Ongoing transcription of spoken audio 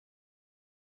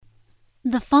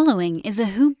The following is a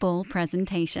Hoop Ball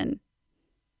presentation.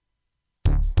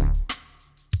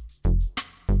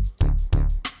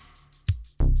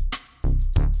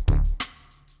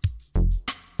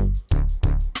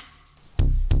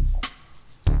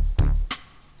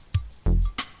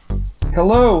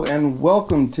 Hello and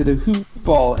welcome to the Hoop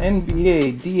Ball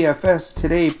NBA DFS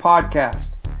Today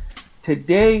podcast.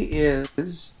 Today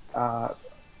is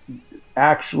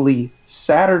actually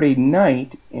Saturday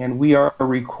night, and we are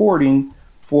recording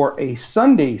for a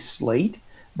Sunday slate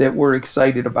that we're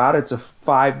excited about. It's a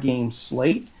 5-game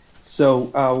slate, so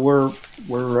we're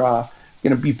going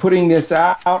to be putting this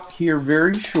out here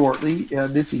very shortly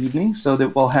this evening, so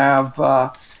that we'll have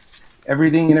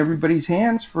everything in everybody's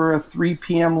hands for a 3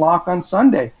 p.m. lock on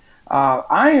Sunday.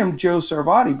 I am Joe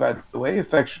Sarvati, by the way,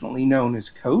 affectionately known as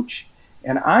Coach,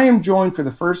 and I am joined for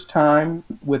the first time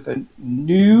with a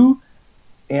new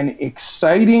and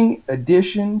exciting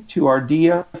addition to our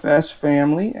DFS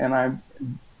family. And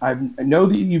I know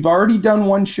that you've already done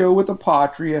one show with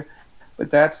Apotria,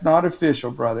 but that's not official,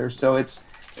 brother. So it's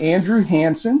Andrew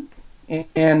Hansen,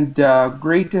 and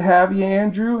great to have you,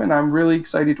 Andrew, and I'm really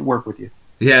excited to work with you.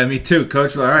 Yeah, me too,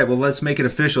 Coach. All right, well, let's make it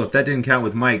official. If that didn't count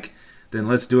with Mike, then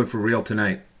let's do it for real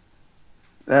tonight.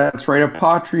 That's right.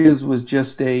 Apotria's was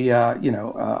just a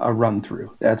run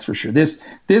through. That's for sure. This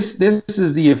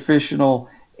is the official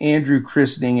Andrew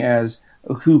christening as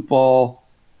a Hoop Ball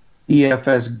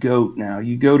DFS GOAT. Now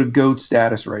you go to GOAT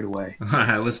status right away.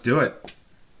 Let's do it.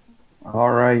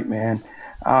 All right, man.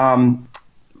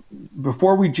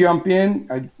 Before we jump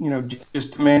in,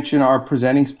 just to mention, our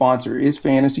presenting sponsor is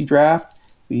Fantasy Draft.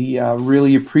 We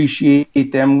really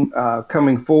appreciate them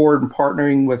coming forward and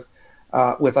partnering with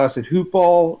us at Hoop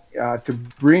Ball to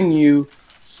bring you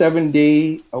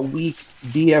 7-day-a-week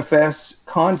DFS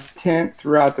content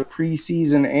throughout the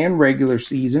preseason and regular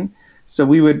season. So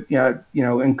we would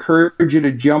encourage you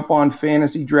to jump on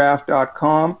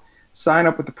fantasydraft.com, sign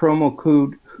up with the promo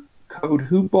code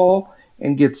HoopBall,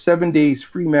 and get 7 days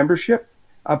free membership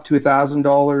up to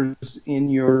 $1,000 in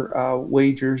your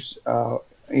wagers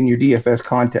in your DFS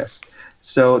contest.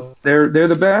 So they're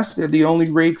the best. They're the only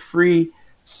rake-free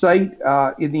site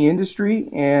in the industry,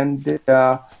 and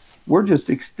we're just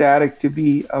ecstatic to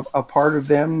be a part of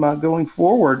them going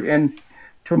forward. And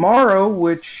tomorrow,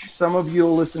 which some of you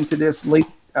will listen to this late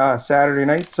Saturday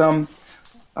night,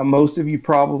 most of you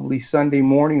probably Sunday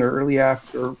morning or early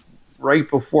after, right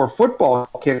before football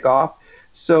kickoff.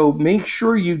 So make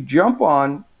sure you jump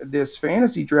on this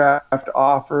fantasy draft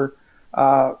offer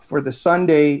for the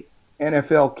Sunday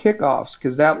NFL kickoffs,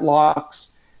 because that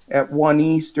locks at 1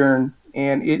 Eastern,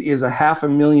 and it is a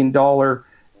 $500,000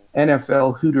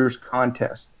 NFL Hooters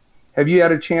contest. Have you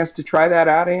had a chance to try that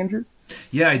out, Andrew?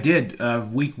 Yeah, I did.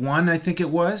 Week 1, I think it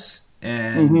was,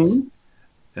 and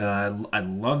I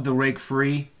love the rake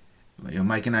free.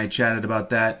 Mike and I chatted about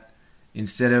that.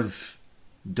 Instead of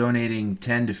donating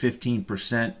 10 to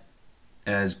 15%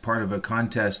 as part of a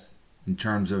contest in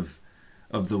terms of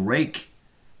the rake,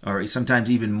 or sometimes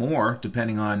even more,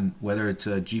 depending on whether it's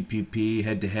a GPP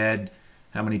head-to-head,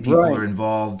 how many people are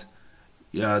involved.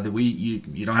 You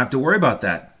don't have to worry about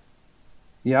that.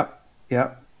 Yep.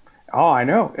 Oh, I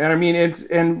know. And I mean,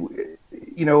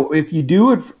 if you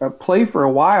do it play for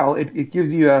a while, it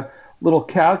gives you a little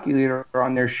calculator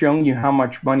on there showing you how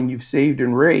much money you've saved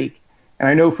in rake. And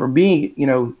I know for me,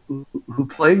 who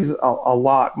plays a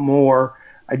lot more,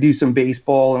 I do some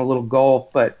baseball and a little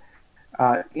golf, but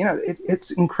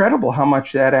it's incredible how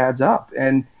much that adds up.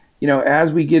 And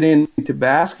as we get into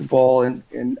basketball,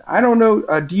 and I don't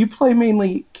know, do you play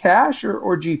mainly cash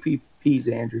or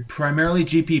GPPs, Andrew? Primarily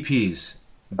GPPs.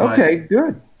 Okay,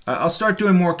 good. I'll start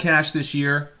doing more cash this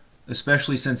year,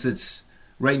 especially since it's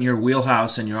right in your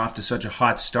wheelhouse and you're off to such a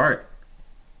hot start.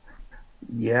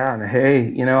 Yeah, and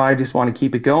hey, I just want to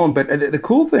keep it going. But the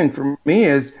cool thing for me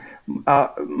is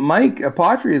Mike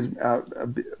Apotria is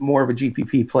more of a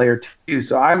GPP player too.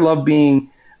 So I love being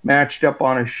matched up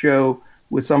on a show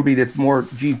with somebody that's more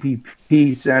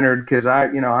GPP centered, because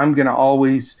I'm going to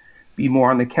always be more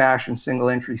on the cash and single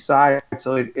entry side.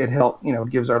 So it helps,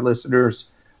 gives our listeners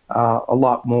a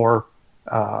lot more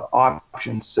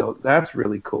options. So that's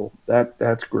really cool.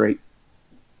 That's great.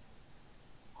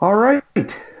 All right.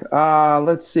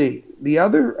 Let's see. The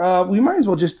other, we might as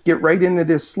well just get right into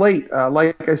this slate.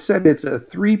 Like I said, it's a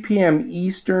 3 p.m.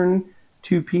 Eastern,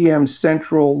 2 p.m.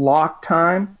 Central lock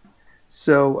time.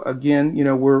 So again,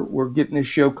 we're getting this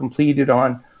show completed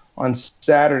on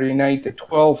Saturday night, the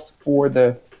 12th, for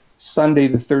the Sunday,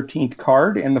 the 13th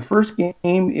card. And the first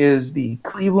game is the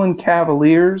Cleveland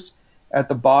Cavaliers at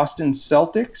the Boston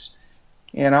Celtics.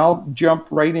 And I'll jump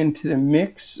right into the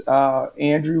mix,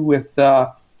 Andrew, with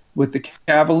with the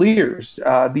Cavaliers.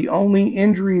 The only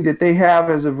injury that they have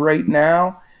as of right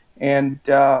now and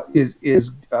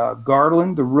is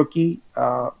Garland, the rookie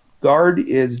guard,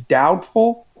 is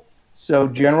doubtful. So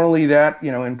generally, that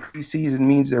in preseason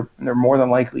means they're more than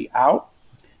likely out.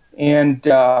 And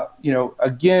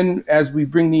again, as we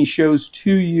bring these shows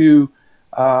to you,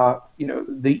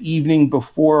 the evening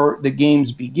before the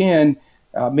games begin,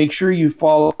 make sure you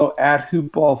follow at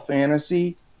Hoopball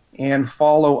Fantasy and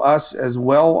follow us as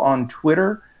well on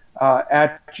Twitter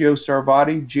at Joe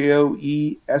Sarvadi,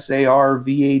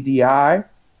 JoeSarvadi,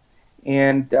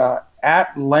 and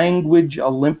at Language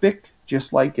Olympic,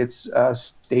 just like it's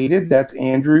stated. That's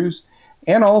Andrews.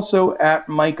 And also at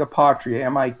Mike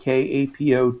Apotria,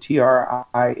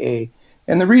 Mikapotria.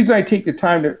 And the reason I take the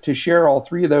time to share all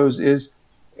three of those is,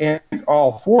 and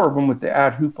all four of them with the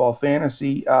at Hoopball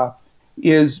Fantasy,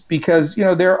 is because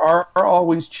there are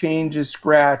always changes,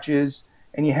 scratches,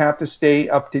 and you have to stay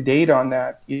up to date on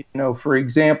that. For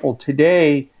example,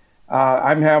 today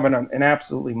I'm having an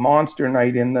absolutely monster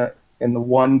night in the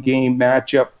one game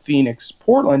matchup, Phoenix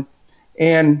Portland,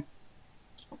 and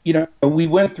we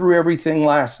went through everything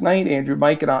last night. Andrew,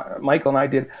 Michael and I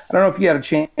did. I don't know if you had a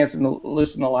chance to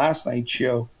listen to last night's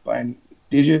show.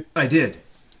 Did you? I did.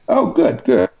 Oh,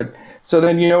 good. So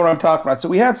then you know what I'm talking about. So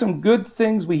we had some good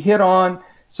things we hit on,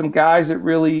 some guys that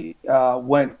really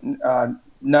went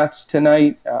nuts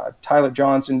tonight. Tyler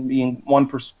Johnson being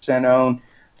 1% owned,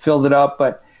 filled it up.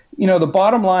 But, the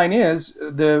bottom line is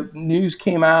the news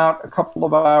came out a couple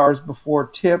of hours before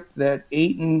tip that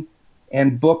Ayton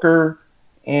and Booker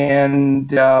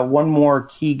and one more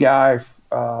key guy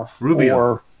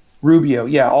Rubio.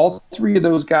 Yeah, all three of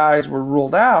those guys were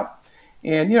ruled out.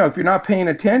 And, if you're not paying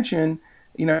attention,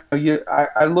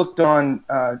 I looked on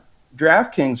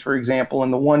DraftKings, for example,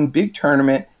 in the one big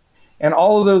tournament, and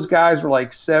all of those guys were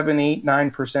like 7, 8,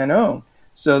 9% owned.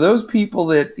 So those people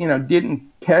that, didn't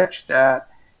catch that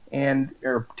and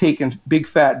are taking big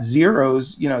fat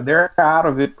zeros, they're out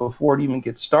of it before it even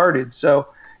gets started. So,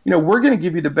 we're going to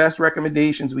give you the best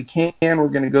recommendations we can. We're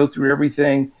going to go through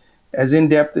everything as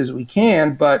in-depth as we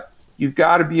can, but you've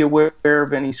got to be aware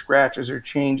of any scratches or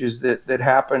changes that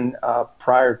happen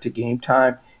prior to game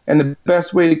time. And the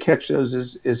best way to catch those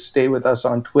is stay with us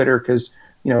on Twitter because,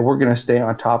 we're going to stay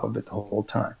on top of it the whole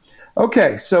time.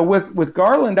 Okay, so with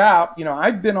Garland out,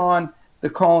 I've been on the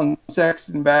Colin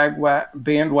Sexton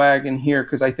bandwagon here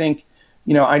because I think,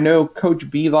 I know Coach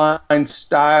Beilein's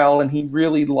style, and he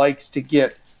really likes to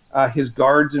get his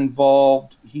guards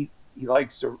involved. He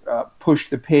likes to push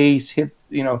the pace,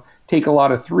 take a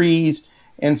lot of threes,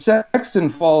 and Sexton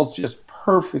falls just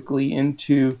perfectly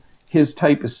into his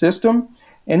type of system.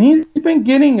 And he's been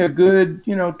getting a good,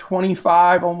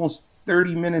 25, almost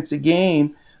 30 minutes a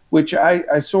game, which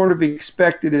I sort of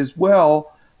expected as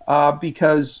well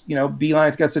because,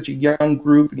 Beilein's got such a young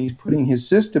group and he's putting his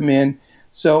system in.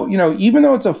 So, even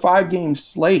though it's a 5-game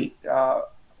slate,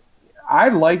 I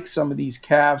like some of these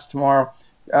Cavs tomorrow.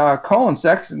 Colin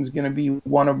Sexton's going to be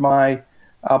one of my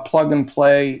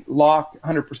plug-and-play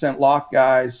 100% lock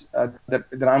guys that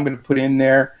I'm going to put in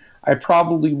there. I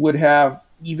probably would have,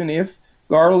 even if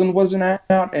Garland wasn't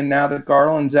out, and now that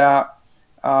Garland's out,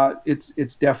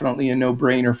 it's definitely a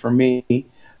no-brainer for me.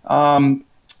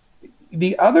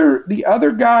 The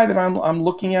other guy that I'm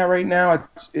looking at right now,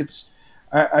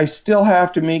 I still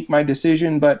have to make my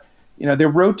decision, but they're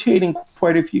rotating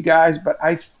quite a few guys, but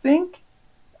I think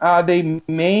they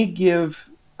may give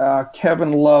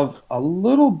Kevin Love a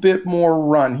little bit more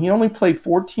run. He only played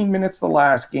 14 minutes the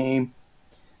last game.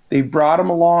 They brought him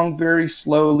along very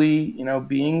slowly,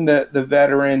 being the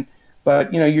veteran.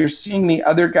 But, you're seeing the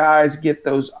other guys get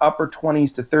those upper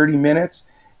 20s to 30 minutes.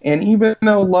 And even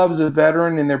though Love's a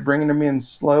veteran and they're bringing him in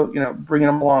slow, bringing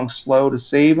him along slow to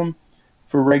save him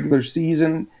for regular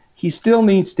season, he still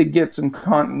needs to get some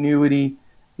continuity,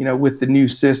 with the new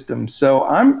system. So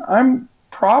I'm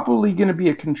probably going to be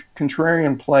a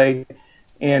contrarian play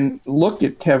and look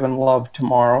at Kevin Love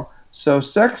tomorrow. So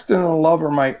Sexton and Love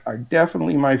are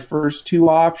definitely my first two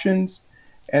options.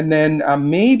 And then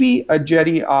maybe a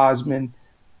Jetty Osman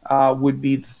would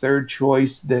be the third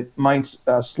choice that might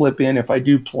slip in if I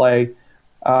do play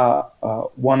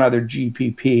one other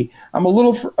GPP. I'm a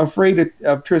little afraid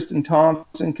of Tristan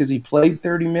Thompson because he played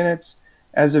 30 minutes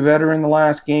as a veteran the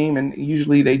last game, and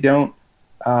usually they don't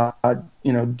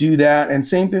do that. And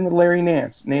same thing with Larry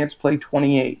Nance. Nance played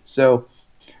 28. So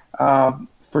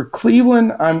for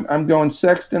Cleveland, I'm going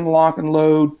Sexton, lock and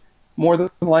load. More than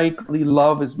likely,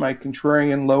 Love is my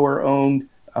contrarian, lower-owned,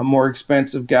 more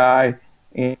expensive guy,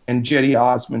 and Jetty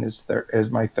Osman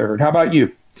is my third. How about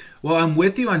you? Well, I'm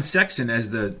with you on Sexton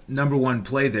as the number one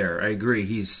play there. I agree.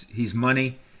 He's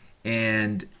money,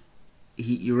 and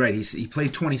you're right. He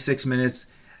played 26 minutes,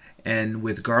 and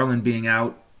with Garland being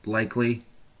out, likely,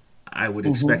 I would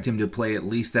expect him to play at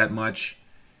least that much.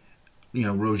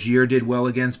 Rozier did well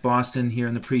against Boston here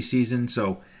in the preseason,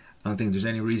 so I don't think there's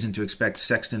any reason to expect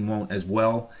Sexton won't as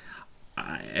well.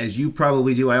 As you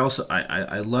probably do,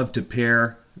 I love to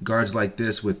pair guards like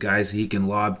this with guys he can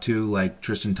lob to, like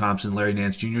Tristan Thompson, Larry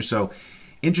Nance Jr. So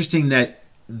interesting that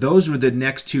those were the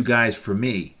next two guys for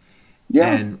me.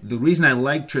 Yeah. And the reason I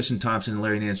like Tristan Thompson and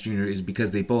Larry Nance Jr. is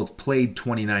because they both played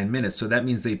 29 minutes, so that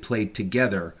means they played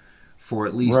together for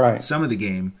at least some of the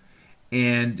game.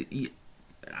 And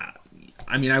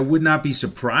I mean, I would not be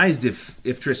surprised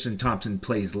if Tristan Thompson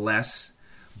plays less,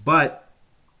 but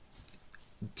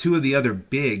two of the other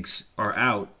bigs are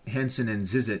out, Henson and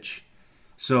Zizic.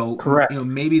 So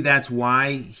maybe that's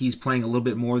why he's playing a little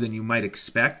bit more than you might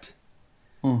expect.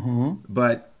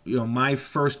 But my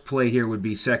first play here would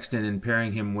be Sexton and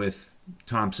pairing him with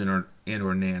Thompson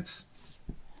or Nance.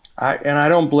 I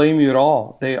don't blame you at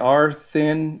all. They are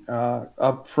thin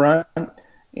up front,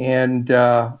 and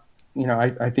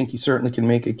I think you certainly can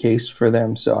make a case for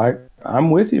them. So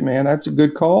I'm with you, man. That's a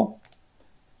good call.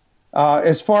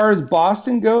 As far as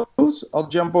Boston goes, I'll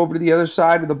jump over to the other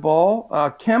side of the ball.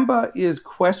 Kemba is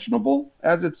questionable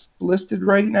as it's listed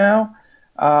right now.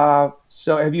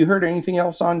 So have you heard anything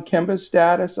else on Kemba's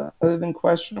status other than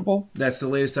questionable? That's the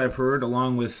latest I've heard,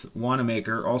 along with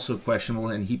Wanamaker, also questionable,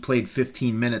 and he played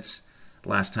 15 minutes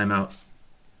last time out.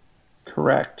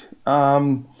 Correct.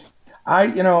 I'm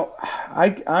not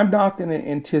going to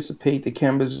anticipate that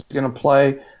Kemba's going to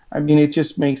play. I mean, it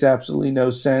just makes absolutely no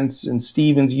sense. And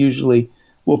Stevens usually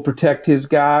will protect his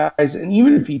guys. And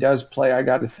even if he does play, I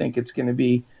got to think it's going to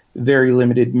be very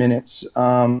limited minutes.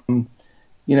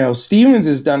 Stevens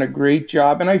has done a great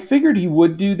job. And I figured he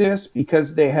would do this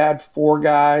because they had four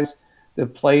guys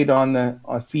that played on the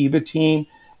FIBA team.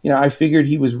 I figured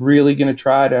he was really going to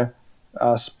try to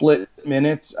split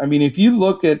minutes. I mean, if you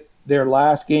look at their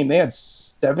last game, they had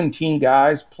 17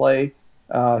 guys play.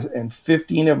 And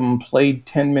 15 of them played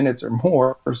 10 minutes or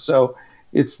more. So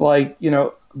it's like,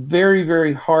 very,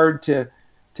 very hard to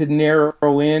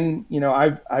narrow in.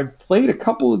 I've played a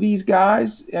couple of these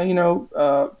guys,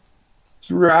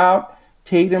 throughout.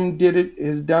 Tatum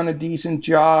has done a decent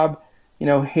job.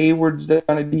 Hayward's done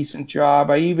a decent job.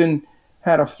 I even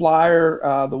had a flyer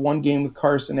the one game with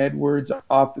Carson Edwards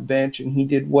off the bench, and he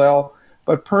did well.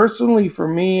 But personally, for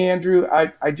me, Andrew,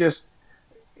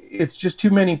 it's just too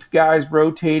many guys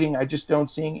rotating. I just don't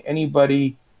see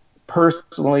anybody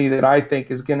personally that I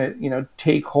think is going to,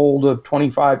 take hold of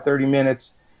 25, 30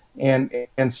 minutes and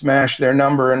smash their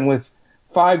number. And with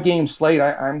 5 games slate,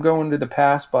 I'm going to the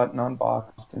pass button on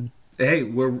Boston. Hey,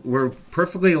 we're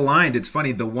perfectly aligned. It's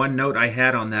funny. The one note I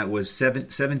had on that was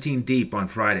 17 deep on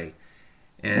Friday.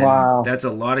 And wow. That's a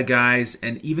lot of guys.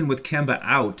 And even with Kemba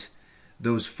out,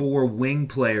 those 4 wing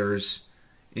players,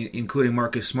 including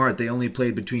Marcus Smart, they only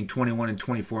played between 21 and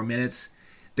 24 minutes.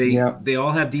 They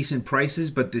all have decent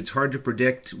prices, but it's hard to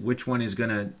predict which one is going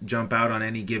to jump out on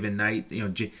any given night.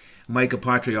 Mike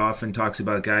Apotria often talks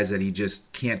about guys that he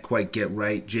just can't quite get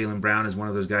right. Jaylen Brown is one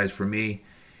of those guys for me,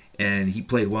 and he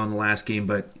played well in the last game,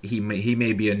 but he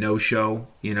may be a no-show,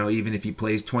 even if he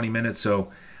plays 20 minutes. So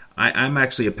I'm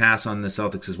actually a pass on the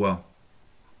Celtics as well.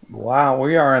 Wow,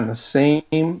 we are on the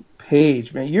same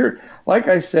page, man. You're, like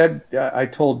I said, I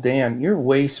told Dan, you're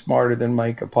way smarter than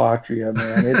Mike Apotria,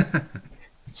 man. It's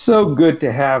so good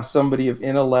to have somebody of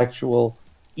intellectual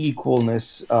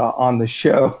equalness on the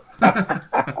show.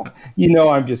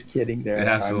 I'm just kidding there.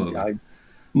 Absolutely.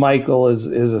 Michael is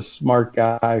a smart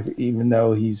guy, even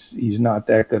though he's not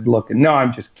that good looking. No,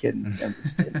 I'm just kidding.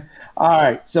 All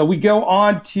right, so we go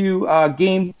on to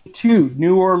game 2,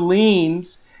 New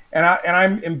Orleans, and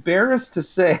I'm embarrassed to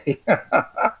say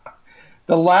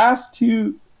the last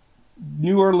 2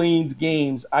 New Orleans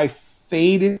games I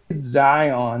faded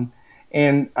Zion,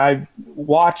 and I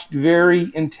watched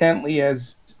very intently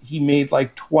as he made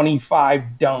like 25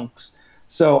 dunks.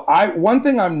 So one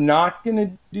thing I'm not going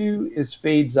to do is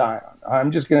fade Zion.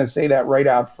 I'm just going to say that right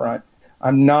out front.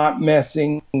 I'm not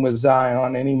messing with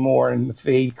Zion anymore in the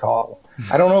fade column.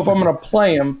 I don't know if I'm going to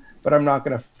play him, but I'm not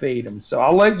going to fade him. So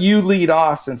I'll let you lead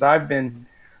off since I've been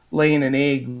laying an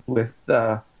egg with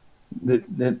the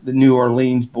New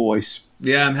Orleans boys.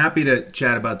 Yeah, I'm happy to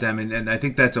chat about them, and I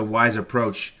think that's a wise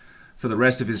approach for the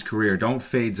rest of his career. Don't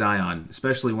fade Zion,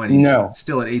 especially when he's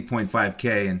still at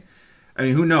 8.5K. And I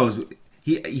mean, who knows?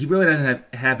 He really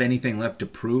doesn't have anything left to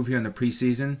prove here in the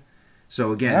preseason.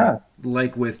 So again,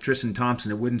 like with Tristan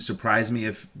Thompson, it wouldn't surprise me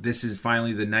if this is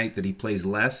finally the night that he plays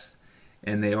less,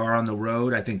 and they are on the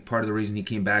road. I think part of the reason he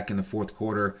came back in the fourth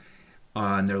quarter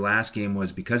in their last game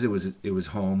was because it was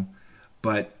home,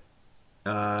 but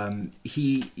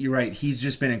you're right. He's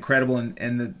just been incredible,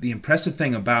 and the impressive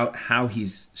thing about how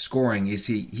he's scoring is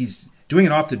he's doing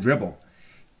it off the dribble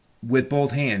with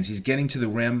both hands. He's getting to the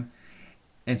rim,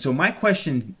 and so my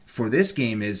question for this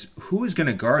game is who is going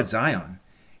to guard Zion?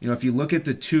 You know, if you look at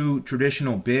the two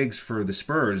traditional bigs for the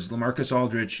Spurs, LaMarcus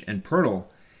Aldridge and Pirtle,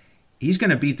 he's going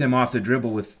to beat them off the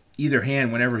dribble with either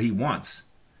hand whenever he wants.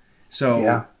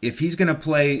 So if he's going to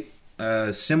play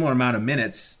a similar amount of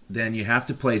minutes, then you have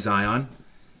to play Zion.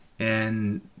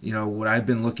 And, you know, what I've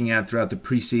been looking at throughout the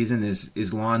preseason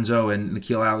is Lonzo and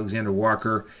Nickeil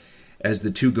Alexander-Walker as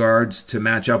the two guards to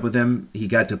match up with him. He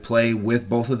got to play with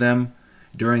both of them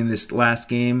during this last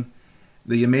game.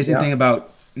 The amazing thing about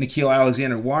Nickeil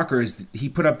Alexander-Walker is he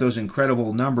put up those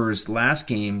incredible numbers last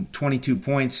game, 22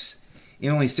 points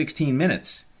in only 16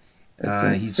 minutes.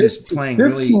 He's just playing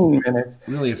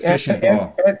really efficient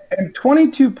ball. And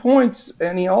 22 points,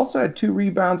 and he also had 2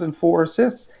 rebounds and 4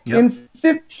 assists in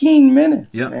 15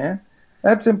 minutes, man.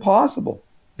 That's impossible.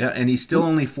 Yeah, and he's still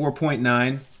only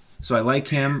 4.9, so I like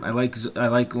him. I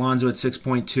like Lonzo at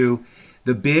 6.2.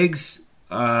 The bigs,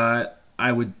 I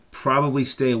would probably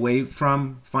stay away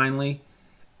from finally.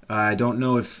 I don't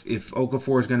know if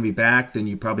Okafor is going to be back, then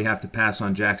you probably have to pass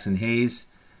on Jackson Hayes.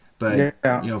 But,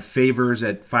 you know, Favors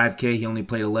at 5K, he only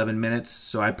played 11 minutes.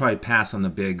 So I'd probably pass on the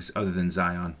bigs other than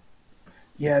Zion.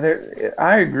 Yeah,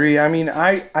 I agree. I mean,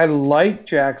 I like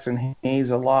Jackson Hayes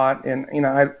a lot. And, you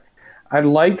know, I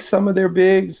like some of their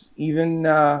bigs. Even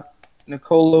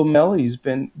Nicolo Melli's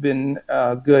been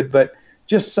good. But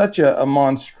just such a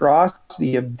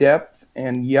monstrosity of depth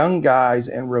and young guys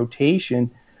and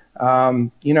rotation.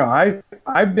 You know,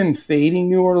 I've been fading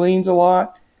New Orleans a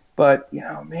lot. But, you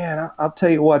know, man, I'll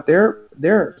tell you what,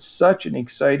 they're such an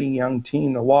exciting young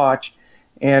team to watch.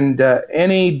 And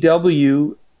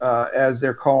NAW, as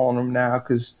they're calling him now,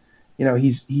 because, you know,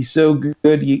 he's so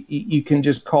good, you can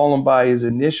just call him by his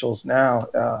initials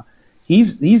now.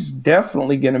 He's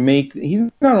definitely going to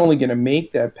he's not only going to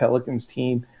make that Pelicans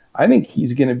team, I think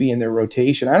he's going to be in their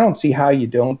rotation. I don't see how you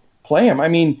don't play him. I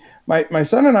mean, my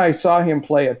son and I saw him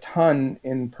play a ton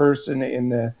in person in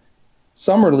the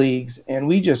summer leagues, and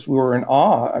we were in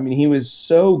awe. I mean, he was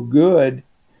so good.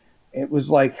 It was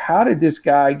like, how did this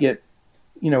guy get,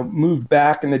 you know, moved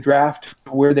back in the draft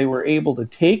where they were able to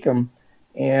take him?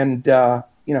 And,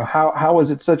 you know, how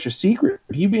was it such a secret?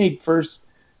 He made first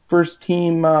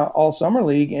team all summer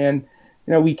league. And,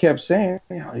 you know, we kept saying,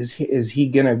 you know, is he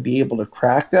going to be able to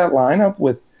crack that lineup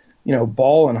with, you know,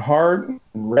 Ball and Hart and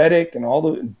Redick and all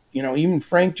the, you know, even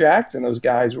Frank Jackson, those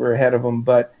guys were ahead of him.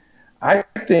 But I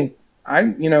think,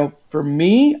 you know, for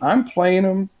me, I'm playing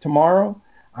him tomorrow.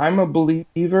 I'm a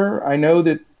believer. I know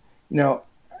that, you know,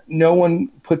 no one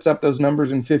puts up those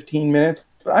numbers in 15 minutes,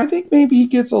 but I think maybe he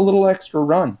gets a little extra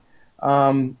run.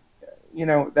 You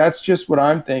know, that's just what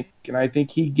I'm thinking. I think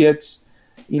he gets,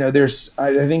 you know,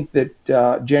 I think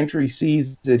that Gentry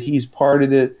sees that he's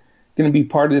going to be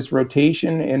part of this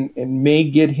rotation and may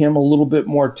get him a little bit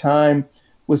more time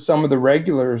with some of the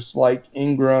regulars like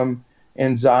Ingram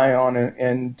and Zion,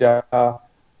 and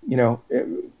you know,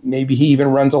 maybe he even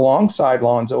runs alongside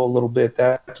Lonzo a little bit.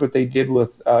 That's what they did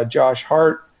with Josh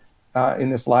Hart in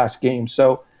this last game.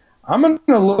 So I'm going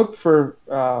to look for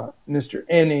Mr.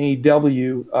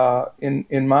 NAW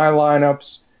in my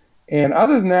lineups. And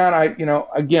other than that,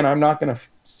 I'm not going to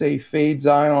say fade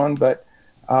Zion, but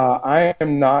I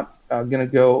am not going to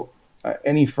go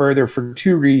any further for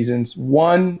 2 reasons.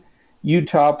 One,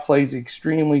 Utah plays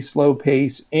extremely slow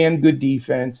pace and good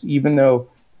defense, even though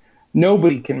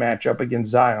nobody can match up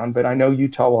against Zion. But I know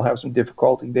Utah will have some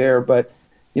difficulty there. But,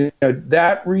 you know,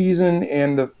 that reason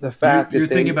and the fact you're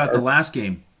that thinking about the last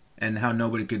game and how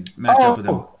nobody could match up with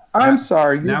them. I'm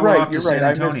sorry. You're now right. We're off to San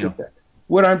Antonio.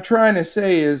 What I'm trying to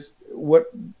say is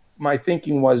what my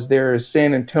thinking was there is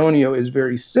San Antonio is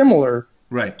very similar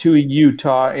to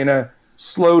Utah in a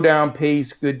slow down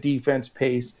pace, good defense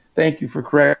pace. Thank you for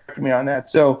correcting me on that.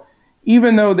 So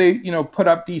even though they, you know, put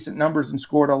up decent numbers and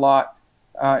scored a lot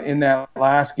in that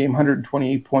last game,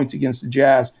 128 points against the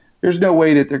Jazz, there's no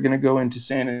way that they're going to go into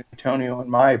San Antonio, in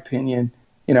my opinion,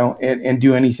 you know, and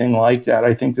do anything like that.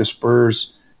 I think the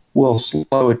Spurs will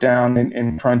slow it down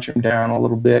and crunch them down a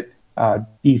little bit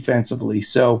defensively.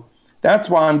 So that's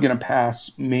why I'm going to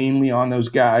pass mainly on those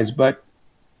guys. But,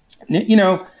 you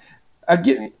know,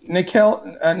 again,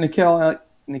 Nickeil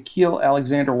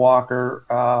Alexander-Walker,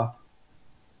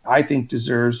 I think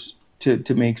deserves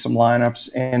to make some lineups,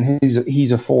 and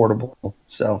he's affordable.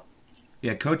 So,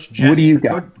 yeah, Coach what do you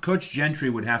got? Coach Gentry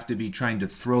would have to be trying to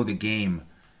throw the game,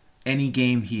 any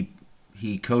game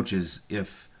he coaches,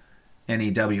 if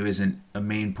NEW isn't a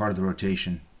main part of the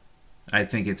rotation. I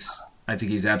think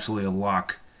he's absolutely a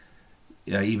lock,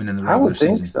 even in the I regular would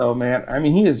think season. so, man. I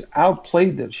mean, he has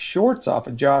outplayed the shorts off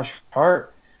of Josh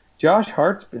Hart. Josh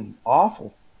Hart's been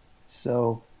awful.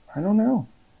 So I don't know.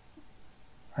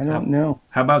 I don't know.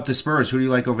 How about the Spurs? Who do you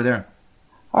like over there?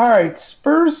 All right,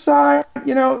 Spurs side.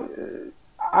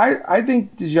 I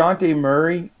think DeJounte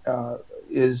Murray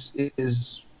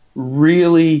is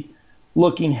really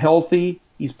looking healthy.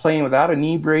 He's playing without a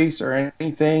knee brace or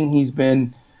anything. He's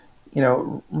been,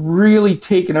 really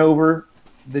taken over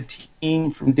the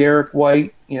team from Derek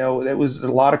White. That was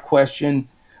a lot of question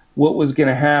what was going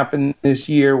to happen this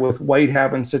year with White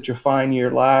having such a fine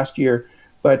year last year,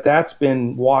 but that's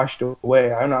been washed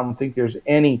away. I don't think there's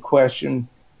any question.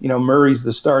 Murray's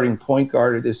the starting point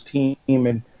guard of this team,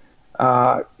 and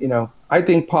I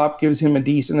think Pop gives him a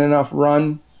decent enough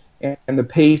run, and the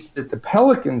pace that the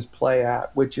Pelicans play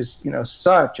at, which is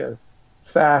such a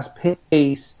fast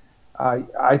pace,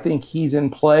 I think he's in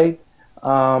play.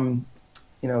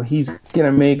 He's going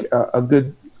to make a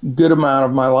good amount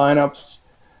of my lineups.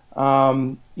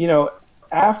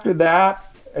 After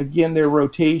that, again, their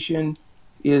rotation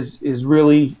is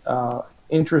really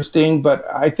interesting, but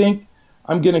I think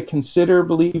I'm going to consider,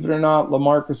 believe it or not,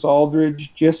 LaMarcus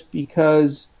Aldridge just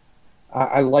because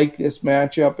I like this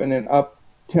matchup and an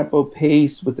up-tempo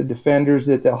pace with the defenders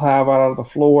that they'll have out on the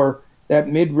floor. That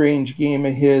mid-range game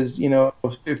of his,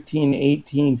 15,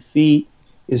 18 feet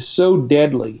is so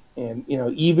deadly. And,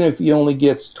 even if he only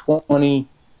gets 20,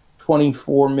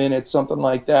 24 minutes, something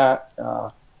like that,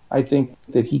 I think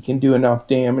that he can do enough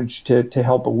damage to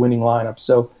help a winning lineup.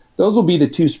 So those will be the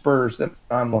two Spurs that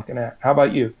I'm looking at. How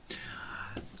about you?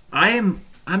 I'm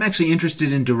actually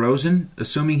interested in DeRozan,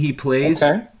 assuming he plays.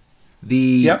 Okay.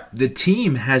 The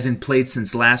team hasn't played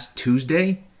since last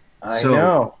Tuesday. I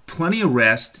know. Plenty of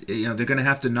rest. They're going to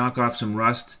have to knock off some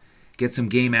rust, get some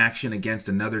game action against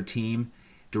another team.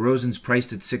 DeRozan's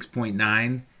priced at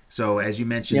 6.9. So as you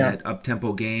mentioned, that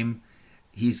up-tempo game,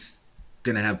 he's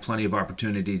going to have plenty of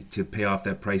opportunity to pay off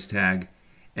that price tag.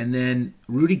 And then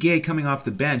Rudy Gay coming off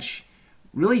the bench,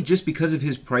 really just because of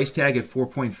his price tag at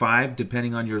 4.5,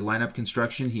 depending on your lineup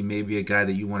construction, he may be a guy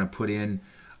that you want to put in.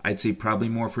 I'd say probably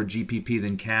more for GPP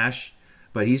than cash,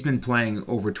 but he's been playing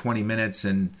over 20 minutes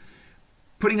and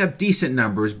putting up decent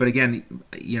numbers. But again,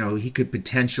 he could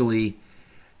potentially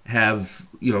have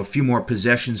a few more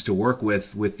possessions to work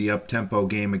with the up-tempo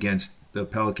game against the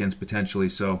Pelicans potentially.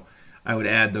 So I would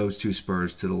add those two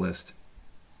Spurs to the list.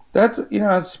 That's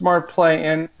a smart play.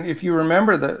 And if you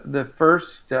remember the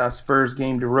first Spurs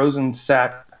game, DeRozan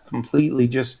sat completely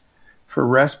just for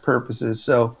rest purposes.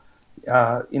 So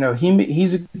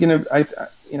he's gonna.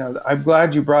 I'm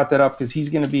glad you brought that up because he's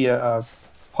going to be a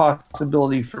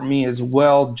possibility for me as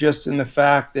well. Just in the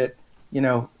fact that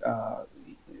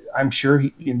I'm sure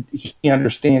he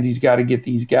understands he's got to get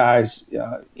these guys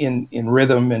in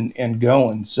rhythm and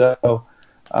going. So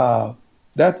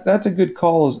that's a good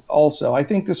call also. I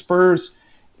think the Spurs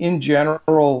in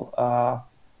general,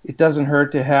 it doesn't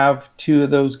hurt to have two of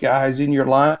those guys in your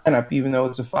lineup, even though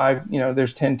it's a 5,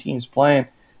 there's 10 teams playing,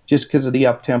 just because of the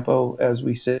up-tempo, as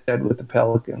we said, with the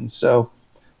Pelicans. So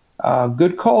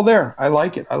good call there. I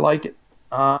like it.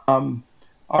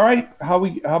 All right, how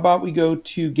about we go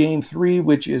to Game 3,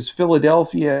 which is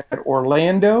Philadelphia at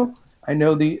Orlando. I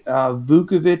know the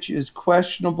Vukovic is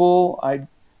questionable. I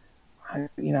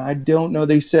don't know.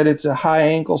 They said it's a high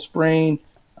ankle sprain.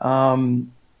 I'd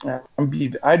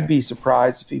be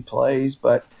surprised if he plays.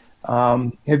 But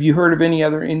have you heard of any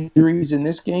other injuries in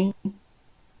this game?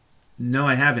 No,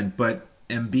 I haven't. But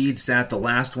Embiid sat the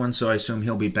last one, so I assume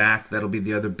he'll be back. That'll be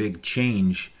the other big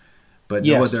change. But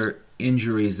no other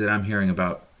injuries that I'm hearing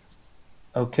about.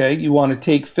 Okay, you want to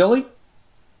take Philly?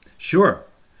 Sure.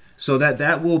 So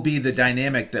that will be the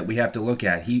dynamic that we have to look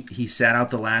at. He sat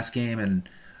out the last game, and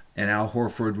Al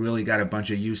Horford really got a bunch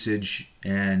of usage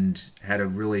and had a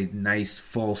really nice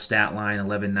full stat line,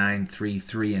 11-9, 3,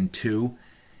 3, and 2.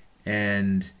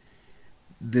 And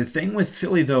the thing with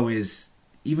Philly, though, is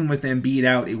even with Embiid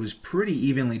out, it was pretty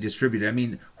evenly distributed. I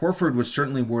mean, Horford was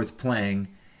certainly worth playing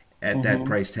at that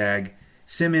price tag.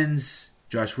 Simmons,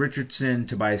 Josh Richardson,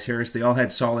 Tobias Harris, they all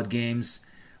had solid games,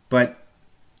 but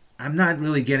I'm not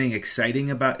really getting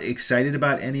excited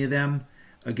about any of them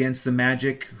against the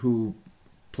Magic, who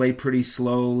play pretty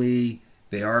slowly.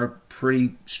 They are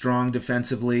pretty strong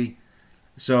defensively.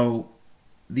 So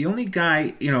the only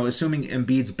guy, assuming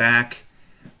Embiid's back,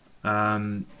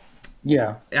 he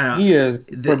is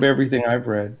from everything I've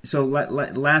read. So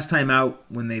last time out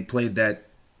when they played that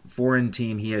foreign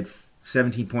team, he had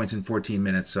 17 points in 14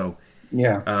 minutes. So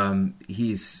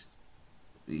he's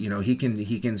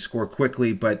he can score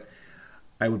quickly, but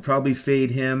I would probably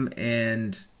fade him.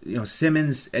 And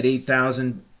Simmons at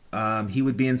 8,000, he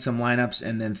would be in some lineups,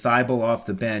 and then Thibault off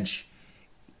the bench.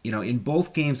 In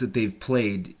both games that they've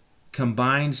played,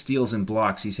 combined steals and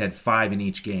blocks, he's had 5 in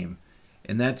each game,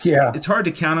 and it's hard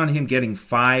to count on him getting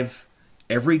 5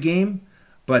 every game,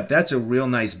 but that's a real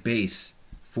nice base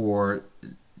for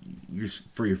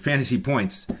your fantasy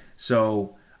points.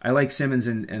 So I like Simmons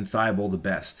and Thibault the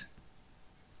best.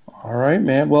 All right,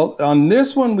 man. Well, on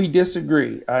this one we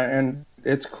disagree, and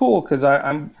it's cool because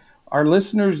our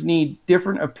listeners need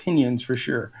different opinions for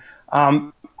sure.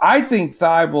 I think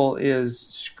Thibault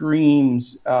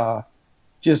screams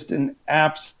just an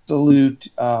absolute.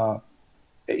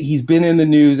 He's been in the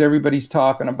news. Everybody's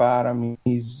talking about him.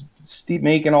 He's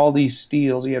making all these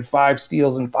steals. He had 5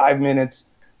 steals in 5 minutes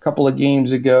a couple of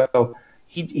games ago.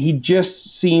 He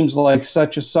just seems like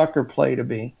such a sucker play to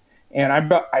me. And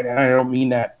I don't mean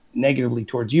that negatively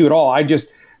towards you at all. I just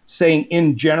saying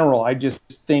in general, I just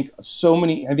think I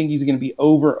think he's going to be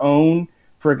over-owned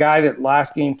for a guy that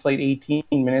last game played 18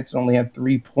 minutes and only had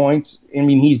 3 points. I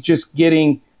mean, he's just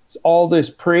getting all this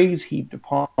praise heaped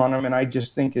upon him, and I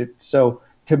just think so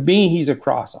to me, he's a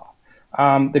cross-off.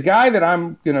 The guy that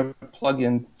I'm going to plug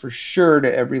in for sure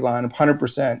to every lineup,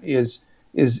 100%, is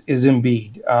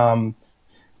Embiid.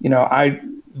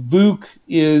 Vuk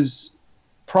is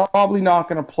probably not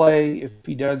going to play. If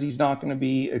he does, he's not going to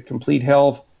be at complete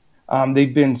health.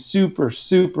 They've been super,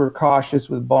 super cautious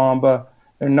with Bamba.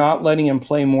 They're not letting him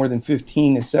play more than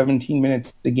 15 to 17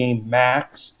 minutes a game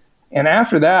max. And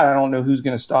after that, I don't know who's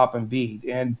going to stop Embiid.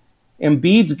 And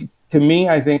Embiid's, to me,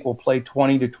 I think will play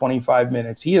 20 to 25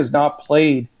 minutes. He has not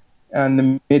played in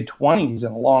the mid-20s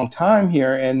in a long time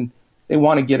here, and they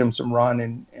want to get him some run.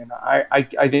 And I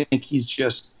think he's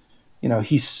just,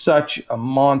 he's such a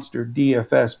monster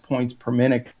DFS points per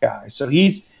minute guy. So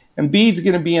Embiid's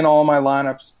going to be in all my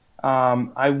lineups.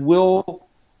 I will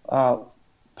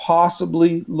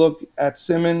possibly look at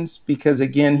Simmons because,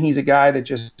 again, he's a guy that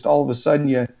just all of a sudden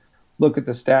you look at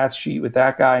the stats sheet with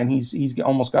that guy and he's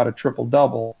almost got a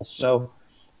triple-double. So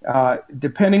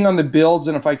depending on the builds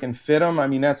and if I can fit him, I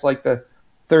mean, that's like the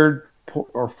 3rd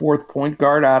or 4th point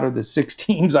guard out of the 6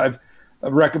 teams I've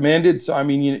recommended. So, I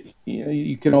mean,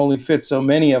 you can only fit so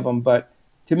many of them. But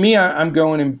to me, I'm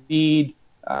going Embiid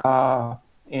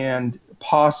and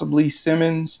possibly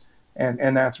Simmons.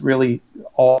 And that's really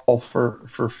all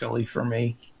for Philly for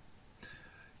me.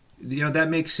 That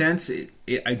makes sense.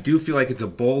 I do feel like it's a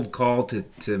bold call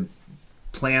to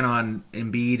plan on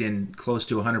Embiid in close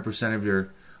to 100% of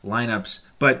your lineups.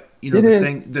 But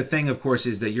the thing, of course,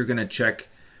 is that you're going to check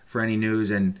for any news,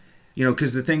 and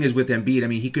because the thing is with Embiid, I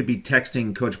mean, he could be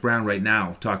texting Coach Brown right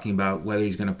now talking about whether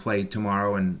he's going to play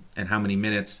tomorrow and how many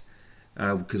minutes,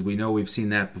 because we know we've seen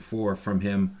that before from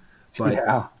him.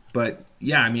 But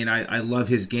yeah, I mean, I love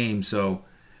his game. So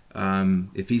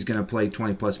if he's going to play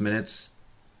 20-plus minutes,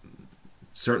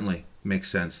 certainly makes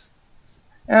sense.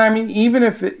 And I mean, even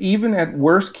at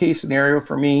worst case scenario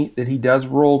for me that he does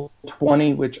roll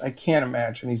 20, which I can't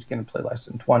imagine he's going to play less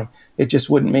than 20. It just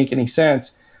wouldn't make any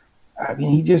sense. I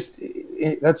mean,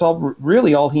 that's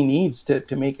all he needs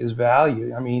to make his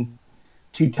value. I mean,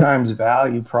 2 times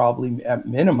value probably at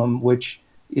minimum, which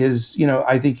is,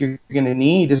 I think you're going to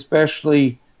need,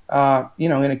 especially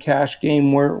in a cash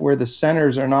game where the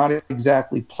centers are not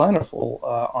exactly plentiful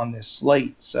on this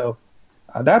slate. So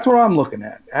that's what I'm looking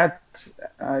at. That's,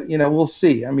 we'll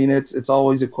see. I mean, it's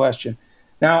always a question.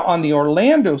 Now, on the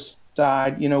Orlando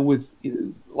side, with,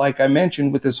 like I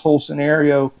mentioned, with this whole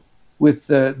scenario, with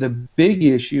the big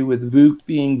issue with Vuk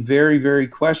being very, very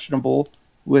questionable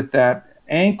with that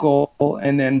ankle,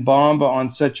 and then Bamba on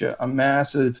such a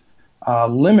massive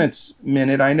limits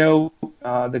minute. I know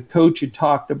the coach had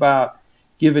talked about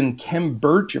giving Kem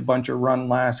Birch a bunch of run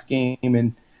last game,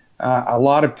 and a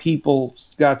lot of people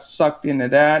got sucked into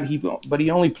that. But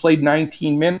he only played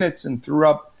 19 minutes and threw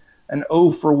up an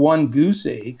 0-for-1 goose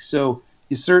egg. So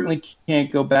you certainly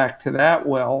can't go back to that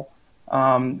well,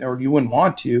 or you wouldn't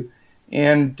want to.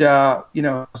 And,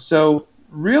 so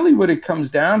really what it comes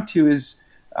down to is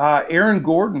Aaron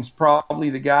Gordon's probably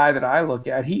the guy that I look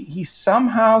at. He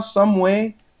somehow, some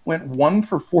way went 1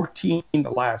 for 14 the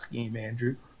last game,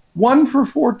 Andrew. 1 for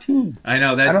 14. I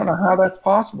know that. I don't know how that's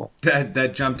possible.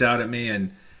 That jumped out at me,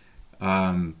 and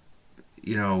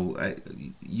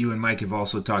you and Mike have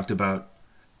also talked about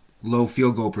low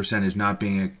field goal percentage not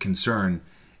being a concern.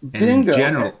 And Bingo. In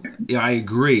general, yeah, I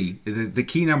agree. The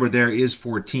key number there is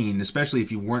 14, especially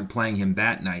if you weren't playing him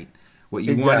that night. What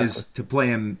you want is to play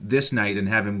him this night and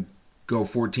have him go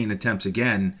 14 attempts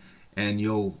again, and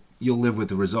you'll live with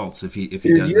the results if he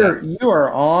does that. You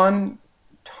are on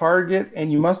target,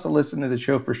 and you must have listened to the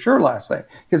show for sure last night,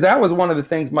 because that was one of the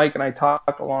things Mike and I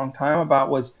talked a long time about,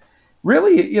 was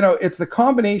really, it's the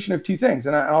combination of two things.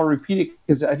 And I'll repeat it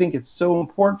because I think it's so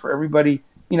important for everybody,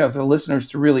 the listeners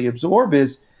to really absorb,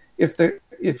 is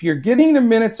if you're getting the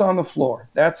minutes on the floor,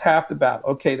 that's half the battle.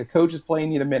 Okay, the coach is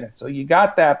playing you the minutes. So you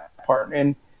got that part.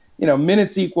 And,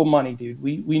 minutes equal money, dude.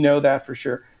 We know that for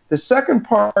sure. The second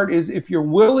part is if you're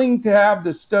willing to have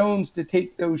the stones to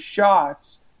take those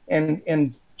shots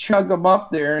and chug them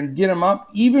up there and get them up,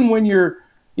 even when you're,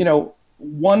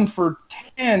 1 for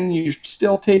 10, you're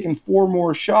still taking 4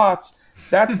 more shots.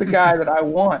 That's the guy that I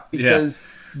want, because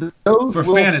those for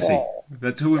will fantasy. fall.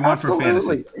 That's who we want for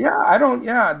fantasy.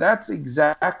 Yeah, that's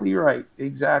exactly right.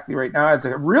 Exactly right. Now, as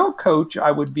a real coach, I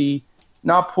would be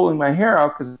not pulling my hair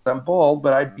out because I'm bald,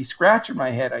 but I'd be scratching my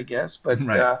head, I guess. But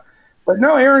right. But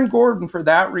no, Aaron Gordon, for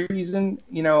that reason,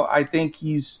 I think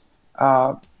he's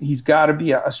got to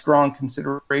be a strong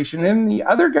consideration. And the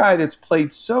other guy that's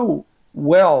played so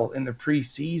well in the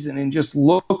preseason and just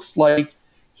looks like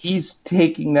he's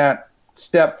taking that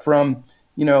step from,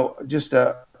 just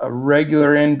a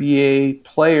regular NBA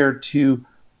player to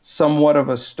somewhat of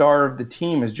a star of the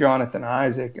team, is Jonathan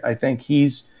Isaac. I think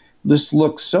he's just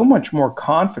looks so much more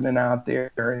confident out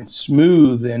there and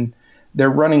smooth, and they're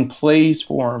running plays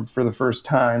for him for the first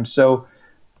time. So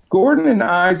Gordon and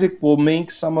Isaac will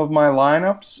make some of my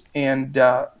lineups, and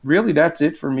really that's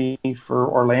it for me for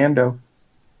Orlando.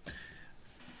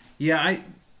 Yeah,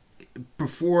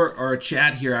 before our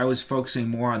chat here, I was focusing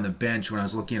more on the bench when I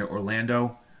was looking at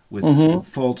Orlando with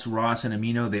Fultz, Ross, and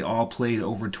Amino. They all played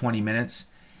over 20 minutes.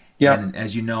 Yeah. And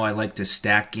as you know, I like to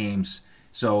stack games.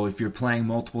 So if you're playing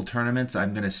multiple tournaments,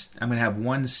 I'm gonna have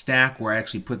one stack where I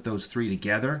actually put those 3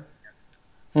 together.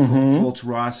 Fultz,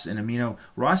 Ross, and Amino.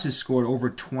 Ross has scored over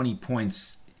 20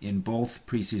 points in both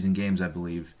preseason games, I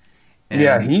believe.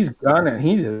 And he's gunning.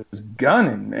 He's just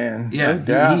gunning, man. Yeah,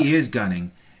 No he is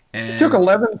gunning. And he took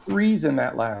 11 threes in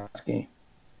that last game.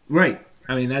 Right.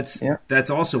 I mean, that's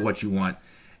also what you want.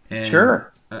 And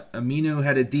sure. Amino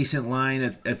had a decent line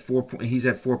at 4. He's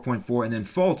at 4.4, and then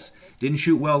Fultz didn't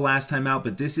shoot well last time out,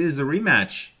 but this is the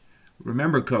rematch.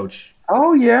 Remember, Coach?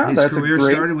 Oh yeah, his that's career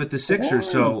started with the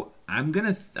Sixers, so I'm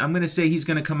gonna say he's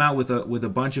gonna come out with a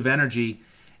bunch of energy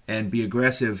and be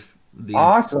aggressive the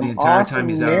entire time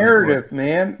he's out. Narrative,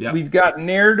 man. Yep. We've got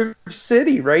Narrative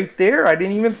City right there. I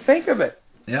didn't even think of it.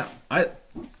 Yeah,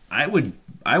 I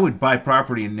would buy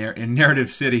property in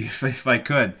Narrative City if I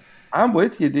could. I'm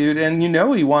with you, dude. And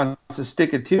he wants to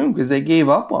stick it to him because they gave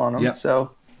up on him. Yep.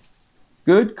 So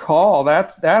good call.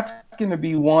 That's going to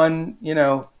be one.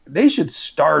 They should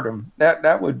start him.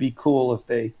 That would be cool if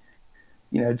they,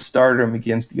 started him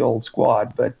against the old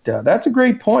squad. But that's a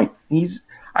great point.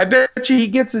 I bet you he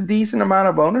gets a decent amount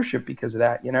of ownership because of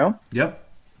that. Yep.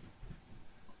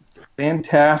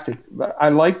 Fantastic. I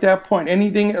like that point.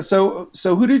 Anything? So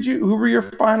who were your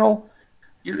final?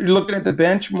 You're looking at the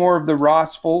bench, more of the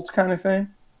Ross Fultz kind of thing?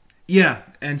 Yeah,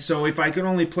 and so if I could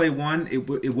only play one, it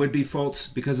would be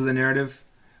Fultz because of the narrative.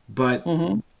 But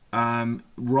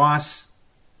Ross,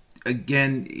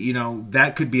 again,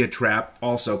 that could be a trap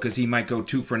also because he might go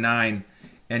 2 for 9,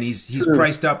 and he's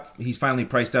priced up. He's finally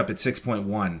priced up at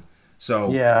 6.1.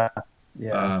 So yeah.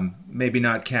 Maybe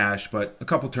not cash, but a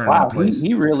couple tournament plays.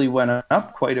 He really went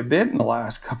up quite a bit in the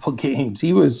last couple games.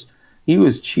 He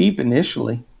was cheap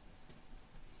initially.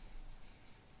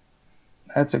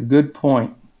 That's a good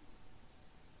point.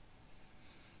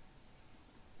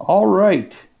 All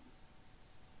right.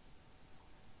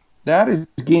 That is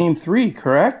game 3,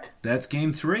 correct? That's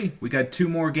game 3. We got 2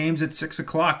 more games at 6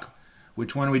 o'clock.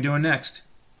 Which one are we doing next?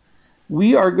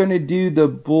 We are going to do the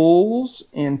Bulls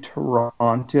in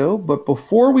Toronto. But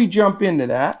before we jump into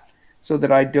that, so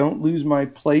that I don't lose my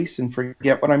place and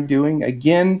forget what I'm doing,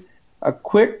 again, a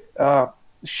quick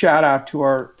shout out to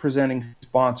our presenting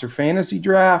sponsor, Fantasy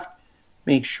Draft.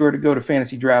 Make sure to go to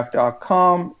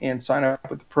fantasydraft.com and sign up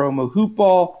with the promo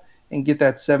Hoopball and get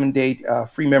that 7-day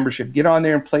free membership. Get on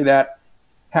there and play that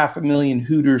 $500,000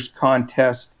 Hooters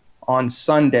contest on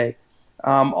Sunday.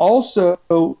 Also,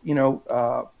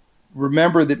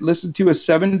 remember that listen to us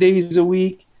 7 days a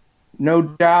week. No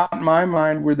doubt in my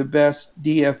mind, we're the best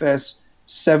DFS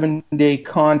 7-day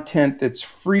content that's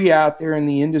free out there in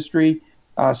the industry.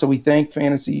 So we thank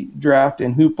Fantasy Draft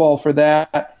and Hoopball for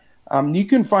that. You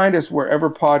can find us wherever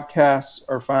podcasts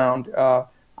are found.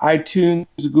 iTunes,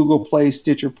 Google Play,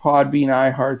 Stitcher, Podbean,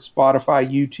 iHeart, Spotify,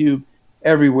 YouTube,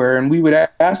 everywhere. And we would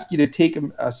ask you to take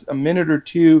a minute or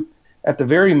two at the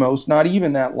very most, not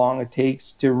even that long it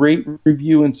takes, to rate,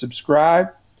 review, and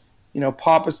subscribe.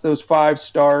 Pop us those 5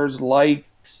 stars,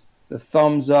 likes, the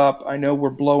thumbs up. I know we're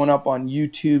blowing up on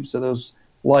YouTube, so those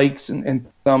likes and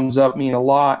thumbs up mean a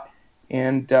lot.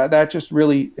 And that just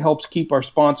really helps keep our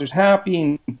sponsors happy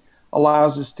and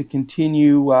allows us to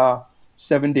continue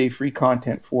 7-day free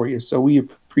content for you. So we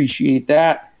appreciate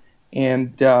that.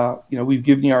 And, we've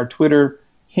given you our Twitter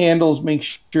handles. Make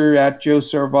sure at Joe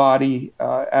Sarvati,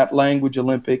 at Language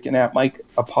Olympic, and at Mike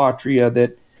Apotria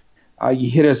that you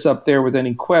hit us up there with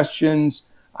any questions,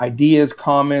 ideas,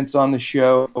 comments on the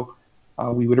show.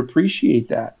 We would appreciate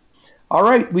that. All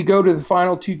right, we go to the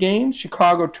final two games.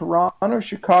 Chicago-Toronto.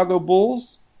 Chicago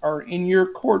Bulls are in your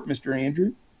court, Mr.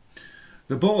 Andrew.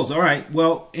 The Bulls, all right.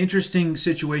 Well, interesting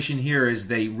situation here is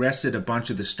they rested a bunch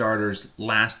of the starters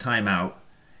last time out.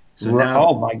 So now,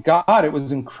 oh my God, it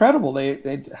was incredible.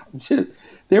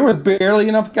 There was barely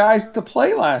enough guys to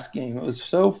play last game. It was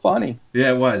so funny.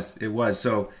 Yeah, it was.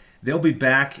 So they'll be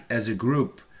back as a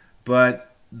group.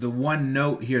 But the one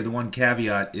note here, the one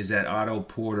caveat is that Otto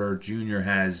Porter Jr.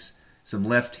 has some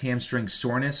left hamstring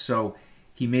soreness, so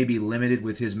he may be limited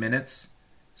with his minutes.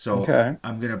 So okay.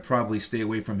 I'm going to probably stay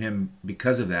away from him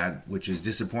because of that, which is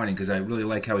disappointing because I really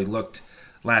like how he looked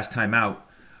last time out.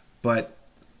 But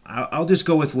I'll just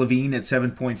go with Levine at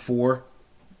 7.4.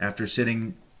 After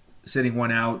sitting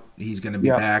one out, he's going to be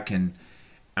back, and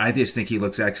I just think he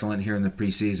looks excellent here in the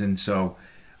preseason. So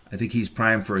I think he's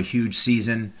primed for a huge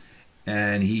season,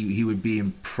 and he would be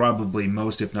in probably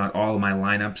most, if not all, of my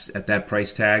lineups at that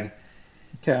price tag.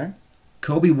 Okay.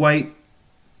 Kobe White,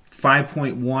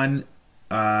 5.1.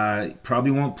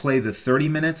 Probably won't play the 30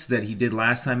 minutes that he did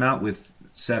last time out with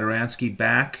Satoransky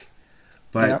back,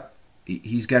 but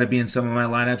he's got to be in some of my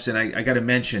lineups. And I got to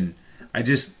mention,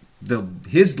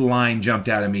 his line jumped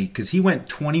out at me because he went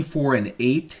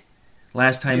 24-8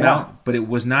 last time out, but it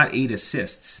was not 8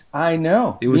 assists. I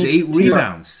know. It was 8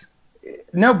 rebounds.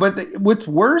 No, but what's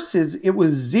worse is it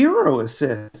was 0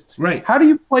 assists. Right. How do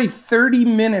you play 30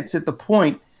 minutes at the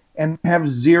point and have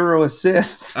 0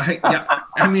 assists?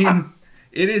 I mean,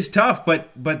 it is tough, but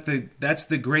that's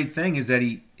the great thing is that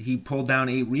he pulled down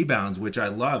 8 rebounds, which I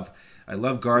love. I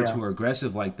love guards who are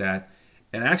aggressive like that.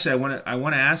 And actually, I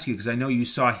want to ask you because I know you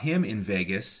saw him in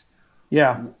Vegas.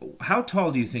 Yeah. How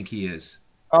tall do you think he is?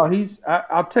 Oh,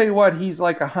 I'll tell you what, he's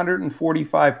like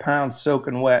 145 pounds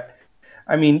soaking wet.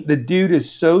 I mean, the dude is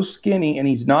so skinny and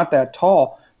he's not that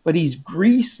tall, but he's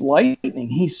grease lightning.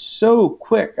 He's so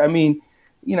quick. I mean,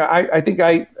 I think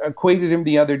I equated him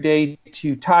the other day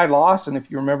to Ty Lawson. If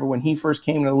you remember when he first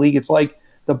came to the league, it's like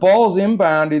the ball's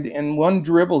inbounded and one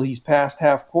dribble, he's past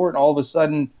half court. And all of a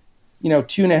sudden,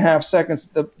 2.5 seconds,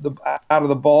 the out of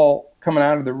the ball coming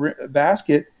out of the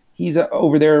basket, he's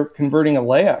over there converting a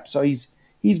layup. So he's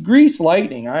grease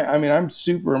lightning. I mean, I'm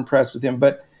super impressed with him,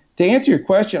 but to answer your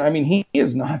question, I mean, he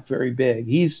is not very big.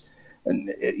 He's,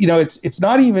 it's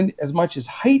not even as much as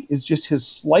height as just his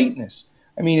slightness.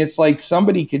 I mean, it's like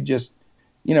somebody could just,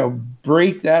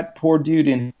 break that poor dude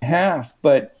in half.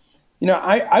 But,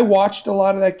 I watched a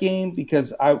lot of that game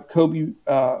because Kobe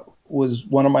was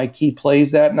one of my key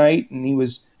plays that night, and he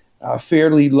was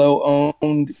fairly low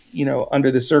owned, under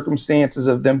the circumstances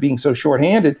of them being so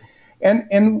shorthanded.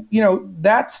 And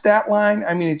that stat line,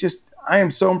 I mean, I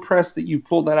am so impressed that you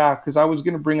pulled that out because I was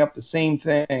going to bring up the same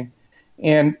thing.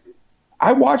 And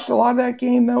I watched a lot of that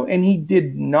game, though, and he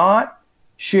did not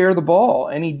share the ball.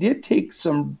 And he did take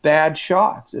some bad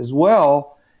shots as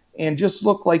well and just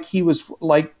looked like he was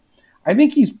I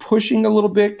think he's pushing a little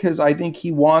bit because I think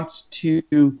he wants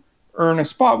to earn a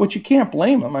spot, which you can't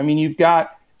blame him. I mean, you've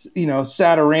got,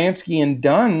 Satoransky and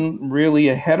Dunn really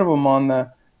ahead of him on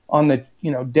the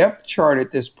depth chart at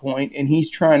this point, and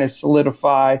he's trying to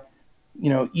solidify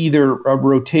either a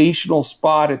rotational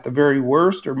spot at the very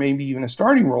worst or maybe even a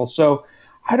starting role. So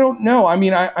I don't know. I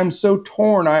mean, I'm so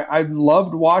torn. I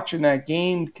loved watching that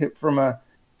game from a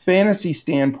fantasy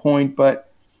standpoint, but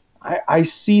I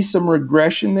see some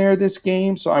regression there this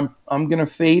game. So I'm going to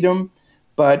fade him,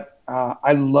 but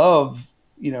I love,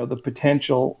 the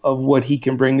potential of what he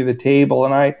can bring to the table.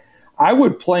 And I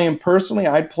would play him personally.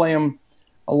 I'd play him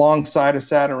alongside of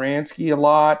Satoransky a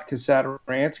lot because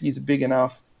Satoransky's big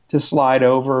enough to slide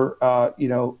over,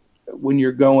 when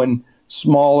you're going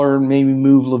smaller, maybe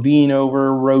move Levine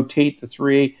over, rotate the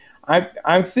 3.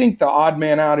 I think the odd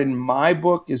man out in my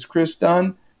book is Chris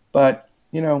Dunn, but,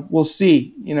 we'll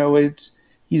see.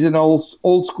 He's an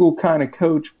old school kind of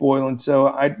coach, Boylan.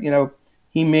 So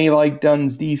he may like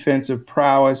Dunn's defensive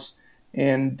prowess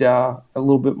and a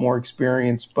little bit more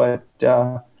experience, but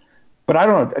I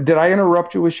don't know. Did I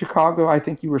interrupt you with Chicago? I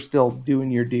think you were still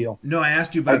doing your deal. No, I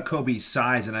asked you about Kobe's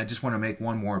size, and I just want to make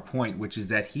one more point, which is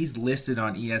that he's listed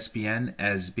on ESPN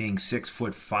as being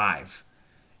 6'5",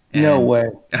 No And way.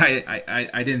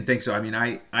 I didn't think so. I mean,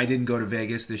 I didn't go to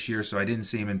Vegas this year, so I didn't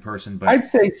see him in person. But I'd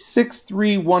say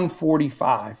 6'3",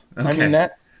 145. I mean, okay,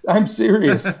 I'm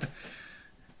serious.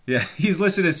 yeah, he's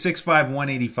listed at 6'5",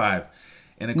 185.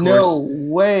 And of No course,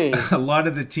 way. a lot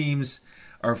of the teams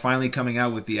are finally coming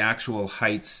out with the actual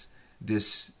heights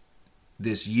this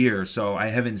year. So I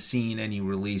haven't seen any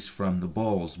release from the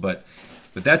Bulls, but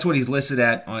that's what he's listed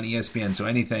at on ESPN. So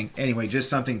anyway,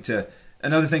 just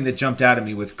another thing that jumped out at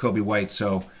me with Kobe White.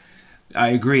 So I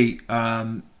agree.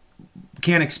 Can't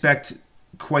expect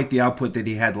quite the output that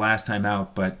he had last time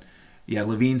out, but yeah,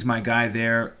 Levine's my guy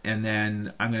there. And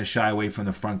then I'm going to shy away from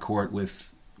the front court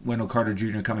with Wendell Carter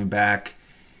Jr. coming back,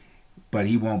 but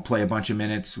he won't play a bunch of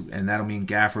minutes, and that'll mean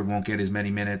Gafford won't get as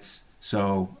many minutes.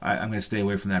 So I'm going to stay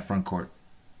away from that front court.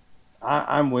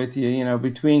 I'm with you. You know,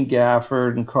 between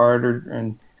Gafford and Carter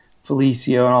and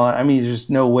Felicio and all that, I mean, there's just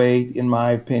no way, in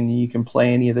my opinion, you can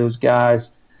play any of those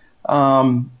guys.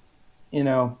 You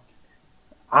know,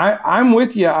 I'm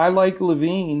with you. I like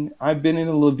Levine. I've been in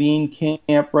the Levine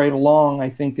camp right along. I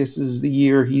think this is the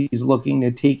year he's looking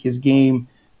to take his game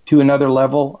to another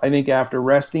level. I think after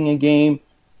resting a game,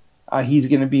 he's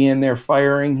going to be in there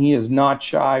firing. He is not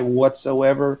shy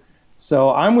whatsoever.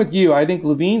 So I'm with you. I think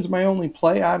Levine's my only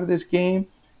play out of this game.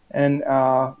 And,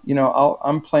 you know,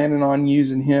 I'm planning on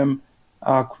using him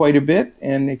quite a bit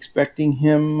and expecting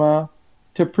him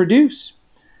to produce.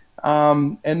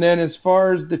 And then as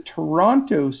far as the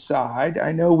Toronto side,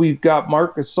 I know we've got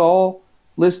Marc Gasol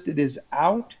listed as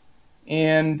out,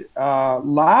 and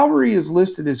Lowry is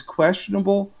listed as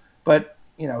questionable, but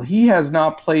you know, he has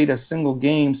not played a single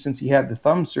game since he had the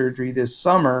thumb surgery this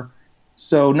summer.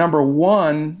 So number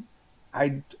one,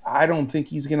 I don't think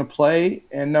he's going to play.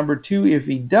 And number two, if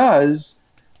he does,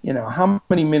 you know, how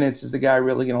many minutes is the guy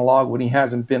really going to log when he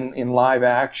hasn't been in live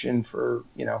action for,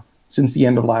 you know, since the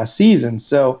end of last season?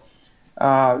 So,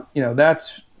 you know,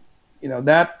 that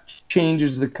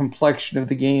changes the complexion of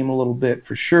the game a little bit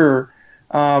for sure.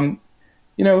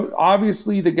 You know,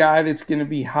 obviously the guy that's going to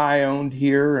be high owned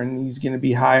here, and he's going to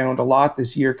be high owned a lot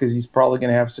this year because he's probably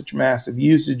going to have such massive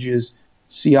usage, is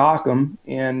Siakam.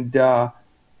 And,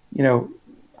 you know,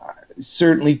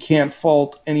 certainly can't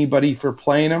fault anybody for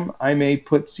playing him. I may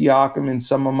put Siakam in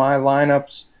some of my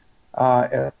lineups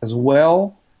as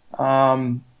well.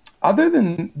 Other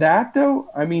than that,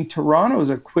 though, I mean, Toronto's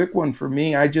a quick one for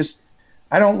me. I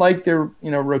don't like their,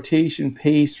 you know, rotation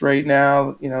pace right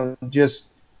now. You know,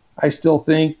 I still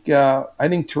think I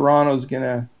think Toronto's going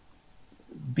to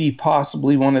be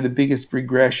possibly one of the biggest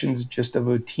regressions just of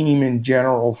a team in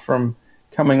general from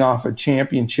coming off a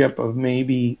championship of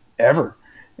maybe ever.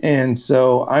 And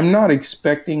so I'm not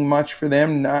expecting much for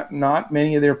them. Not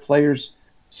many of their players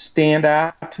stand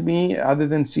out to me other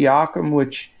than Siakam,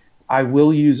 which I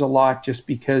will use a lot just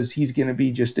because he's going to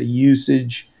be just a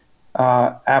usage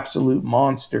absolute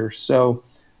monster. So,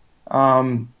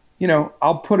 you know,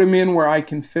 I'll put him in where I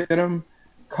can fit him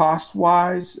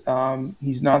cost-wise.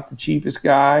 He's not the cheapest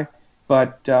guy,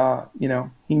 but, you know,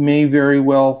 he may very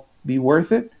well be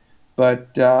worth it.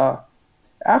 But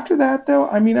after that, though,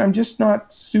 I mean, I'm just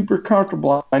not super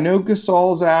comfortable. I know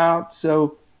Gasol's out,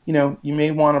 so, you know, you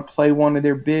may want to play one of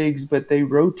their bigs, but they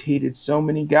rotated so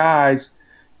many guys.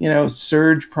 You know,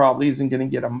 Serge probably isn't going to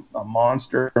get a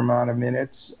monster amount of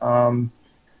minutes.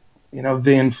 You know,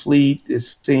 Van Fleet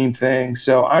is the same thing.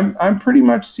 So I'm pretty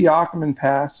much Siakam and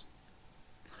pass.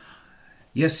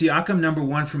 Yes, Siakam number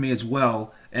one for me as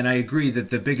well. And I agree that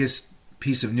the biggest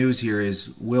piece of news here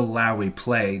is, will Lowry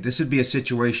play? This would be a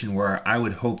situation where I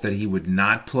would hope that he would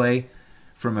not play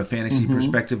from a fantasy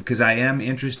perspective, because I am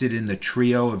interested in the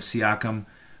trio of Siakam,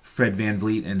 Fred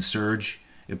VanVleet, and Serge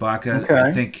Ibaka. Okay.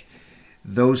 I think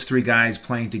those three guys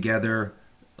playing together,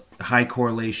 high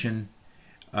correlation.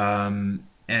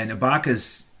 And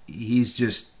Ibaka's,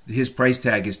 his price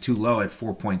tag is too low at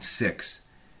 4.6.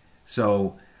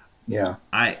 So yeah,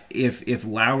 if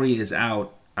Lowry is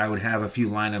out, I would have a few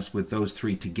lineups with those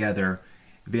three together.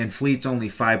 Van Fleet's only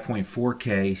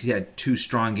 5.4K. He's had two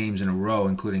strong games in a row,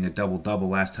 including a double-double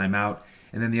last time out.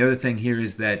 And then the other thing here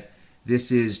is that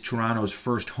this is Toronto's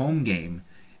first home game.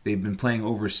 They've been playing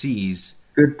overseas.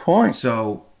 Good point.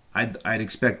 So I'd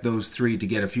expect those three to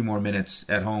get a few more minutes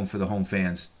at home for the home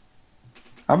fans.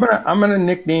 I'm gonna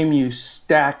nickname you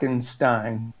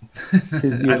Stackenstein.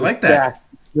 I like that.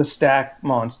 The stack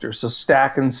monster. So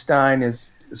Stackenstein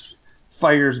is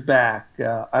fires back.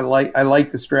 I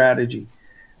like the strategy.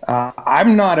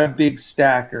 I'm not a big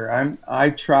stacker. I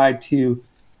try to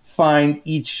find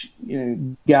each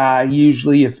guy.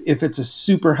 Usually, if it's a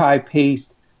super high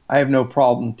paced, I have no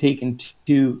problem taking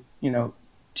two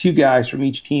guys from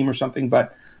each team or something.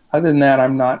 But Other than that,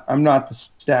 I'm not the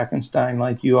Stackenstein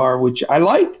like you are, which I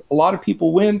like. A lot of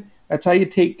people win. That's how you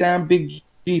take down big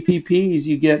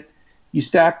GPPs. You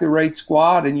stack the right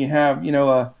squad, and you have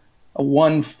a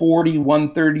 140,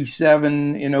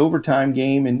 137 in overtime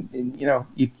game, and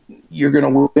you're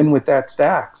going to win with that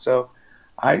stack. So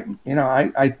I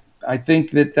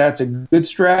think that's a good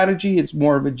strategy. It's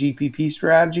more of a GPP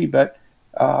strategy, but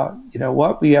you know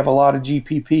what? We have a lot of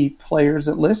GPP players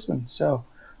that listen, so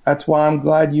that's why I'm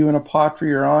glad you and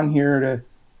Apotri are on here to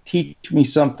teach me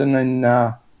something in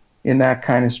that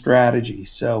kind of strategy.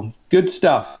 So good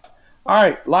stuff. All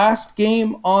right, last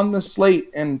game on the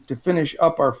slate, and to finish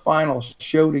up our final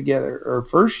show together, or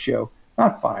first show,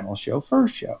 not final show,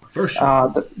 first show. First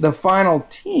show. The final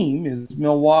team is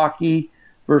Milwaukee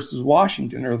versus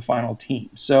Washington, or the final team.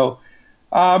 So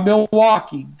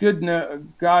Milwaukee,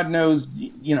 God knows,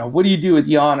 what do you do with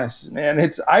Giannis,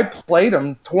 man? I played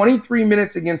him 23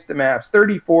 minutes against the Mavs,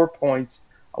 34 points,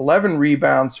 11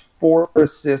 rebounds, 4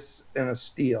 assists, and a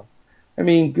steal. I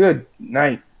mean, good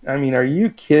night. I mean, are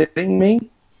you kidding me?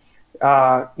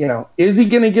 Is he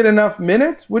going to get enough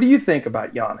minutes? What do you think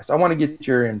about Giannis? I want to get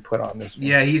your input on this one.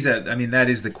 Yeah, that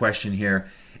is the question here.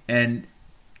 And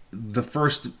the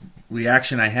first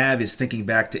reaction I have is thinking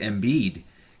back to Embiid,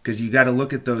 because you got to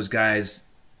look at those guys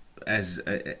as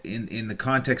in the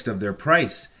context of their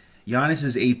price. Giannis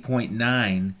is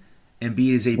 8.9,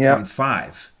 Embiid is 8.5.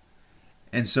 Yep.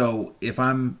 And so if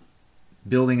I'm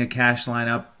building a cash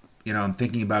lineup, I'm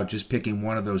thinking about just picking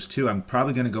one of those two. I'm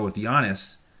probably going to go with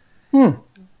Giannis,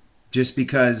 just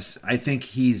because I think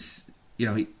he's,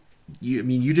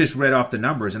 you just read off the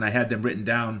numbers, and I had them written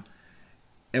down.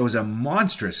 It was a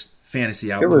monstrous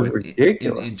fantasy output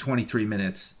in 23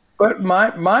 minutes. But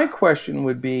my question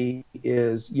would be,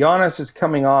 is Giannis is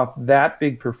coming off that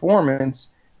big performance,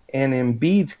 and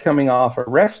Embiid's coming off a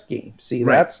rest game. See,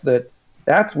 right.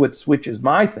 That's what switches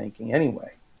my thinking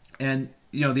anyway. And,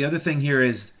 the other thing here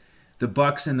is, the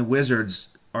Bucks and the Wizards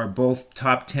are both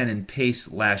top 10 in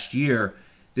pace last year.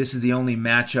 This is the only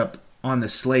matchup on the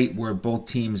slate where both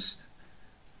teams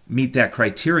meet that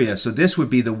criteria. So this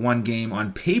would be the one game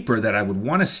on paper that I would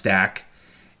want to stack,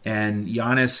 and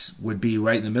Giannis would be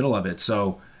right in the middle of it.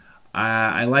 So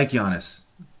I like Giannis,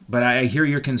 but I hear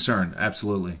your concern.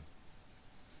 Absolutely.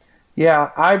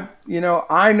 Yeah,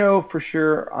 I know for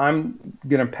sure I'm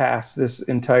going to pass this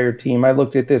entire team. I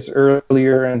looked at this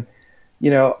earlier, and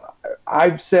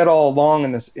I've said all along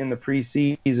in the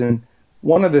preseason,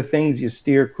 one of the things you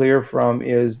steer clear from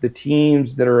is the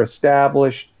teams that are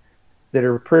established, that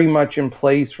are pretty much in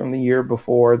place from the year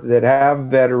before, that have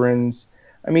veterans.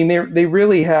 I mean, they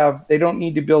really have. They don't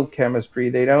need to build chemistry.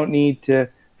 They don't need to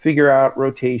figure out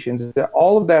rotations.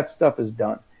 All of that stuff is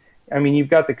done. I mean, you've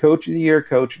got the coach of the year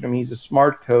coaching him. He's a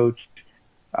smart coach.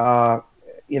 I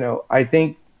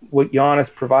think what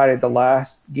Giannis provided the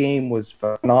last game was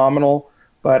phenomenal.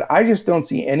 But I just don't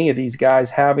see any of these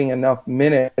guys having enough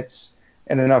minutes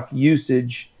and enough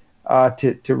usage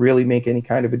to really make any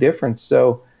kind of a difference.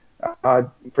 So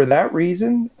for that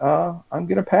reason, I'm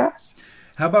going to pass.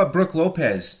 How about Brook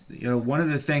Lopez? One of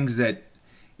the things that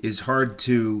is hard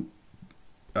to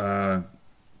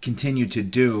continue to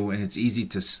do, and it's easy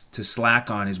to slack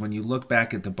on, is when you look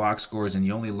back at the box scores and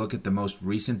you only look at the most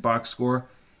recent box score.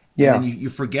 Yeah. And then you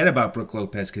forget about Brook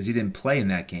Lopez because he didn't play in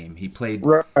that game. He played.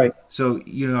 Right. So,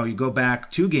 you go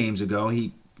back 2 games ago,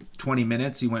 20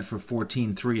 minutes, he went for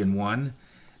 14, 3, and 1.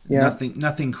 Yeah.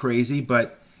 Nothing crazy,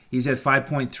 but he's at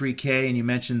 5.3K, and you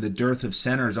mentioned the dearth of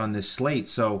centers on this slate.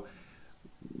 So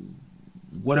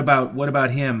what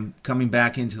about him coming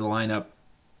back into the lineup,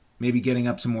 maybe getting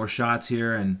up some more shots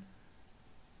here and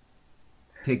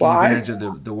taking advantage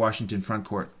of the Washington front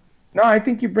court? No, I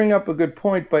think you bring up a good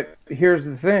point, but here's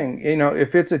the thing.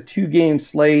 If it's a 2-game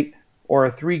slate or a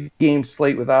 3-game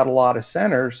slate without a lot of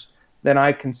centers, then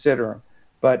I consider him.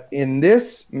 But in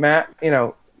this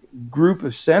group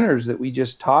of centers that we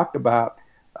just talked about,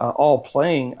 all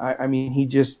playing, I mean, he's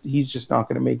just not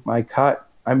going to make my cut.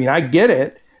 I mean, I get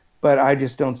it, but I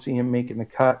just don't see him making the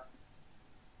cut.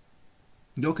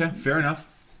 Okay, fair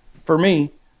enough. For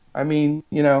me, I mean,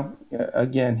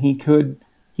 again, he could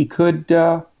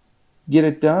get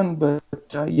it done, but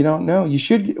you don't know.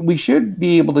 We should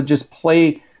be able to just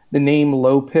play the name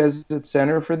Lopez at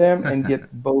center for them and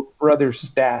get both brothers'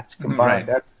 stats combined.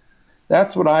 Right.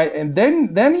 That's what and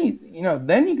then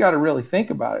you got to really think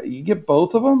about it. You get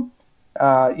both of them,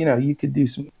 you could do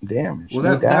some damage.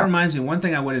 Well, that reminds me. One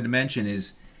thing I wanted to mention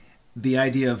is the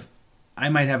idea of I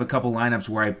might have a couple lineups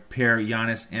where I pair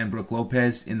Giannis and Brook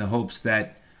Lopez in the hopes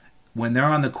that when they're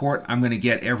on the court, I'm going to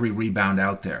get every rebound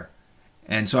out there.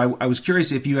 And so I was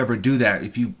curious if you ever do that,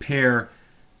 if you pair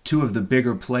two of the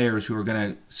bigger players who are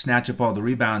going to snatch up all the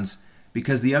rebounds.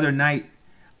 Because the other night,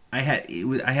 I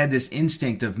had this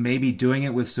instinct of maybe doing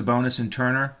it with Sabonis and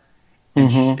Turner,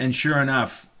 and sure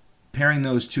enough, pairing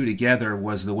those two together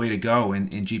was the way to go in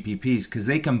GPPs, because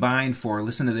they combined for,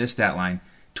 listen to this stat line,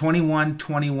 21,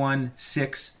 21,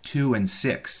 6, 2, and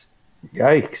 6.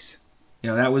 Yikes.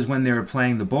 That was when they were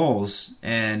playing the Bulls,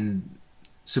 and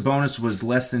Sabonis was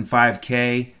less than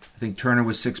 5K. I think Turner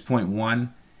was 6.1.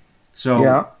 So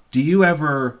yeah. do you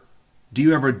ever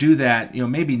do that?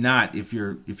 Maybe not if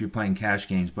you're playing cash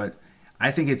games, but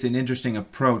I think it's an interesting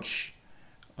approach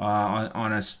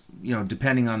on us,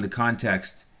 depending on the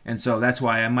context. And so that's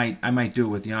why I might do it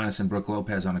with Giannis and Brook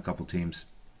Lopez on a couple teams.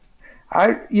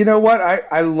 You know what?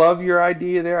 I love your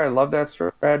idea there. I love that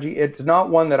strategy. It's not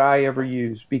one that I ever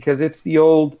use because it's the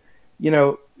old,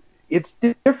 it's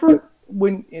different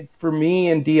for me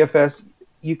in DFS,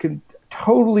 you can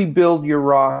totally build your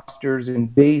rosters in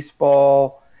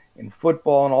baseball and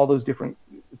football and all those different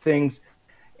things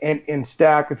and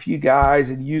stack a few guys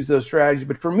and use those strategies.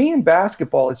 But for me in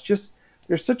basketball, it's just,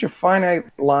 there's such a finite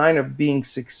line of being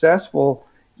successful,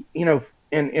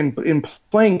 in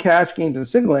playing cash games and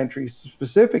single entries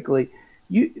specifically.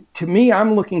 To me,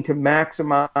 I'm looking to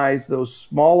maximize those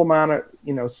small amount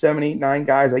of, 7, 8, 9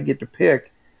 guys I get to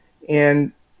pick.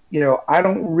 And, I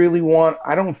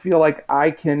don't feel like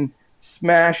I can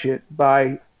smash it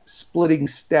by splitting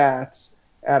stats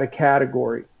at a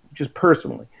category, just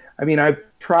personally. I mean, I've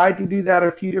tried to do that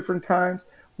a few different times.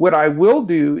 What I will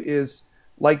do is,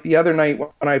 like the other night when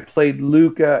I played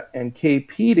Luka and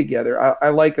KP together, I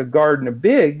like a guard and a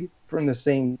big from the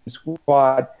same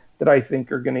squad that I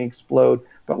think are going to explode.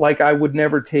 But like I would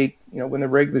never take, when the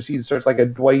regular season starts, like a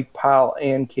Dwight Powell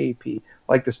and KP,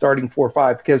 like the starting 4 or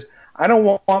 5, because I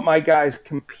don't want my guys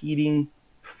competing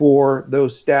for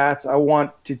those stats. I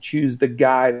want to choose the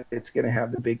guy that's going to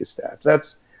have the biggest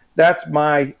stats. That's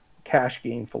my cash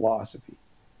game philosophy.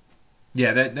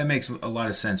 Yeah, that makes a lot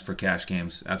of sense for cash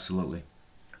games. Absolutely.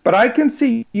 But I can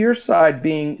see your side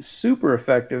being super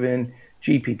effective in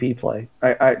GPP play.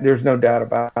 There's no doubt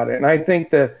about it. And I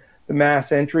think the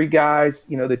mass entry guys,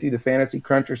 that do the fantasy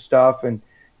cruncher stuff and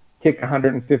kick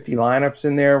 150 lineups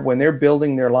in there, when they're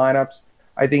building their lineups,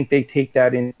 I think they take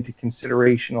that into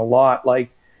consideration a lot. Like,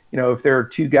 if there are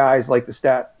two guys like the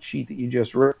stat sheet that you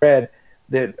just read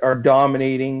that are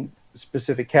dominating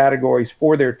specific categories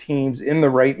for their teams in the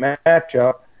right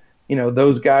matchup,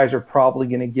 those guys are probably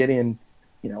going to get in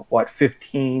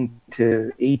 15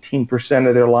 to 18%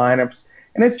 of their lineups.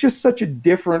 And it's just such a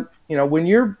different, when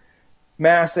you're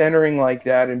mass entering like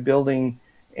that and building,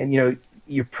 and,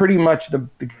 you're pretty much the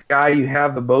guy you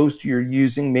have the most, you're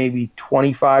using maybe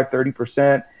 25,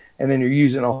 30%, and then you're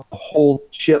using a whole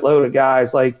shitload of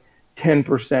guys like 10%,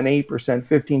 8%,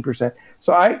 15%.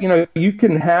 So you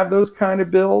can have those kind of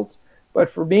builds. But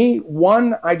for me,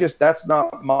 one, that's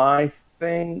not my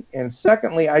thing. And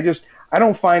secondly, I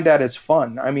don't find that as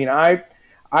fun. I mean, I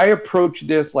approach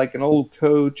this like an old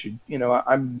coach.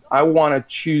 I want to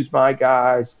choose my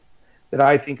guys that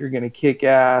I think are going to kick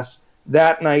ass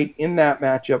that night in that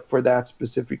matchup for that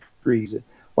specific reason.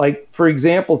 Like, for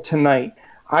example, tonight,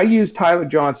 I used Tyler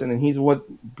Johnson, and he's what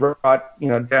brought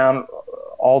down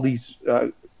all these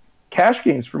cash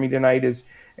games for me tonight,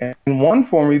 and one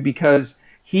for me because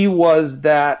he was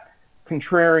that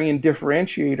contrarian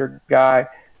differentiator guy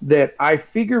that I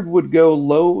figured would go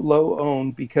low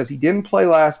owned because he didn't play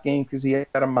last game because he had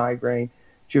a migraine.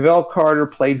 JaVale Carter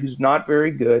played, who's not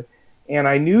very good, and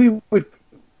I knew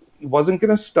he wasn't going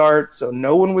to start, so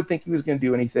no one would think he was going to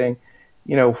do anything.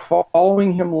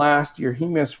 Following him last year, he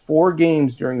missed 4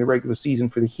 games during the regular season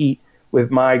for the Heat with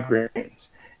migraines,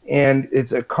 and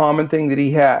it's a common thing that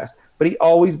he has, but he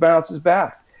always bounces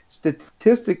back.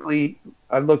 Statistically,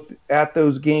 I looked at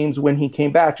those games when he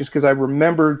came back just because I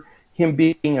remembered him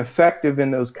being effective in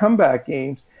those comeback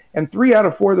games, and 3 out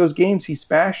of 4 of those games he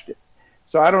smashed it.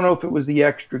 So I don't know if it was the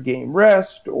extra game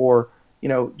rest or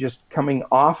just coming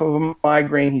off of a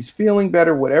migraine, he's feeling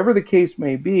better, whatever the case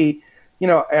may be,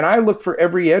 and I look for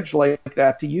every edge like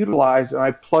that to utilize, and I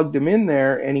plugged him in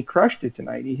there, and he crushed it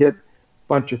tonight. He hit a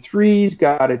bunch of threes,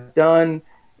 got it done,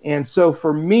 and so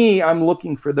for me, I'm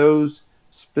looking for those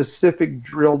specific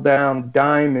drill-down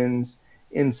diamonds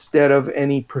instead of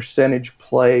any percentage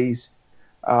plays.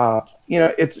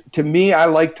 It's, to me, I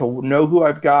like to know who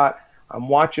I've got. I'm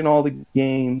watching all the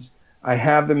games. I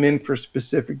have them in for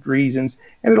specific reasons,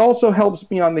 and it also helps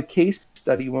me on the case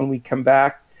study when we come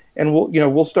back. And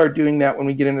we'll start doing that when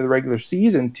we get into the regular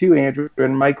season too. Andrew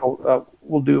and Michael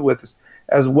will do it with us,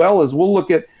 as well as we'll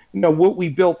look at what we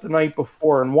built the night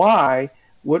before and why.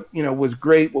 What was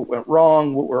great, what went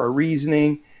wrong, what were our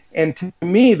reasoning, And to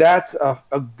me, that's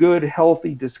a good,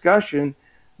 healthy discussion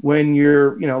when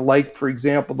you're, like, for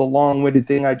example, the long-winded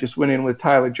thing I just went in with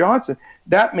Tyler Johnson.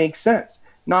 That makes sense.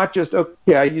 Not just,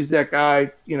 okay, I use that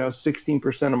guy,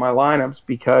 16% of my lineups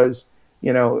because,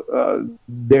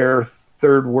 they're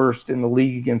third worst in the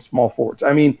league against small forwards.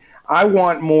 I mean, I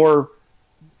want more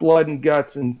blood and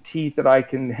guts and teeth that I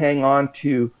can hang on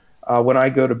to when I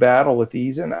go to battle with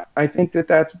these. And I think that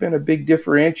that's been a big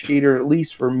differentiator, at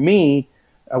least for me,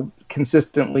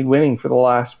 consistently winning for the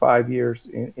last 5 years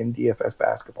in DFS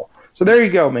basketball. So there you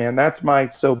go, man. That's my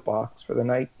soapbox for the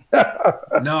night.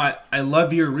 No, I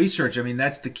love your research. I mean,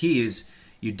 that's the key is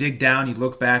you dig down, you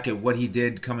look back at what he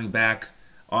did coming back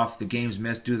off the games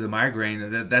missed due to the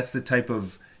migraine. That's the type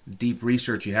of deep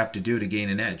research you have to do to gain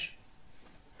an edge.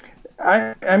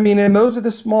 I mean, and those are the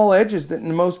small edges that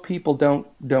most people don't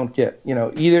get.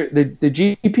 Either the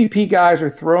GPP guys are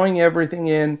throwing everything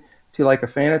in to like a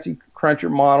fantasy cruncher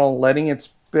model, letting it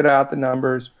spit out the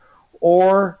numbers,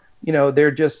 or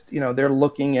they're just they're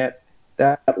looking at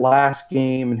that last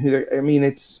game and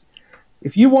it's,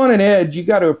 if you want an edge, you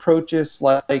got to approach this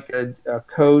like a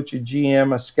coach, a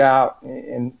GM, a scout,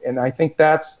 and I think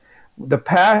that's the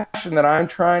passion that I'm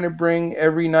trying to bring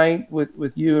every night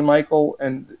with you and Michael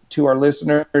and to our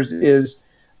listeners is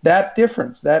that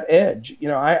difference, that edge.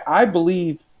 I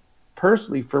believe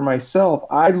personally for myself,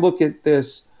 I look at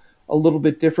this a little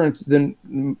bit different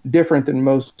than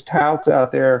most touts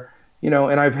out there,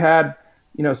 and I've had,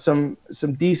 some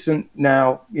decent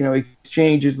now,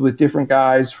 exchanges with different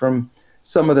guys from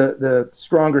some of the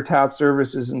stronger tout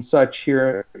services and such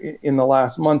here in the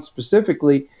last month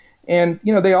specifically. And,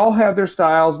 they all have their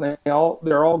styles and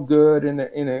they're all good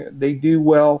and they do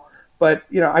well. But,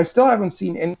 I still haven't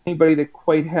seen anybody that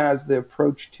quite has the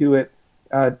approach to it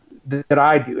that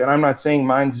I do. And I'm not saying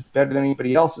mine's better than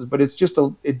anybody else's, but it's just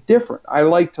a different. I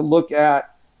like to look at,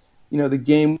 the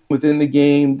game within the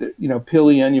game, peel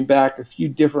the onion back a few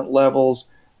different levels,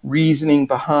 reasoning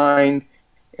behind,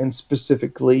 and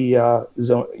specifically,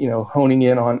 honing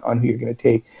in on who you're going to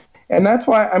take. And that's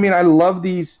why, I love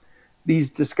these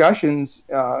discussions,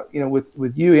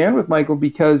 with you and with Michael,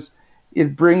 because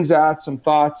it brings out some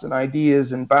thoughts and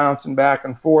ideas and bouncing back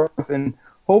and forth. And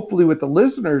hopefully what the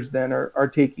listeners then are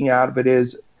taking out of it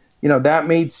is, that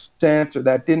made sense or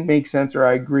that didn't make sense, or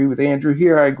I agree with Andrew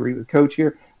here, I agree with Coach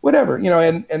here, whatever,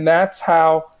 and that's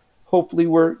how hopefully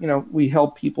we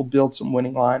help people build some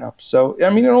winning lineups. So,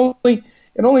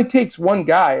 it only takes one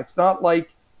guy. It's not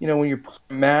like, when you're putting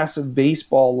a massive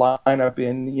baseball lineup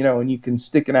in, and you can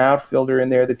stick an outfielder in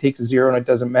there that takes a zero and it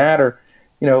doesn't matter.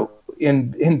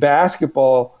 In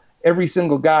basketball, every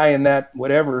single guy in that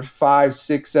whatever 5,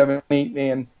 6, 7, 8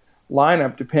 man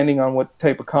lineup, depending on what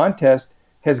type of contest,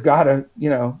 has got to,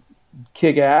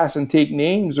 kick ass and take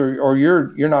names, or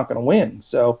you're not going to win.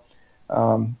 So,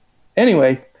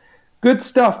 anyway, good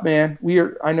stuff, man.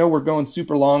 I know we're going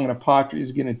super long, and Apotri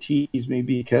is going to tease me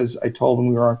because I told him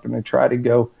we weren't going to try to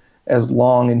go as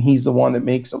long, and he's the one that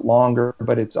makes it longer,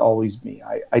 but it's always me.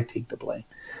 I take the blame.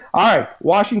 All right,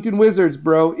 Washington Wizards,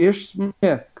 bro. Ish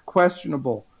Smith,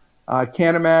 questionable. I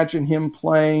can't imagine him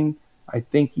playing. I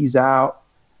think he's out.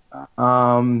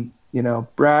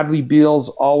 Bradley Beal's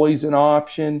always an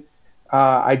option.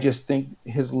 I just think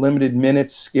his limited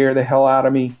minutes scare the hell out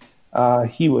of me.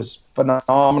 He was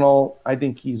phenomenal. I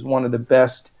think he's one of the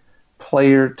best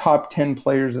top 10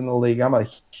 players in the league. I'm a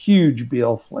huge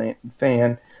Beal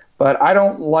fan, but I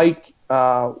don't like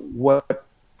what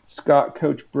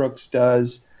Coach Brooks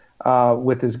does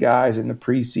with his guys in the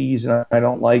preseason. I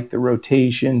don't like the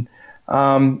rotation.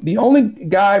 The only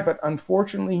guy, but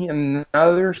unfortunately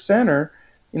another center,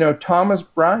 Thomas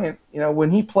Bryant, when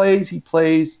he plays,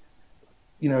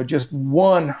 just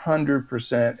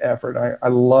 100%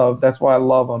 effort. That's why I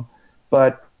love him.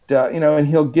 But, and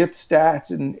he'll get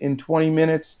stats in 20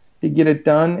 minutes to get it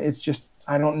done. It's just,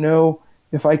 I don't know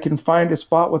if I can find a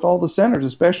spot with all the centers,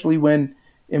 especially when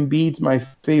Embiid's my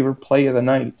favorite play of the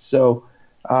night. So,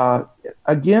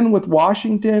 again, with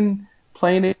Washington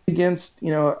playing against,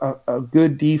 a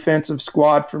good defensive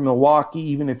squad from Milwaukee,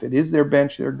 even if it is their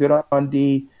bench, they're good on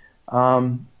D.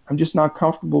 I'm just not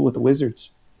comfortable with the Wizards.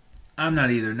 I'm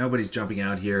not either. Nobody's jumping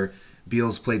out here.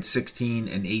 Beal's played 16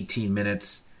 and 18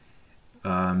 minutes,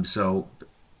 so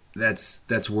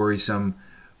that's worrisome.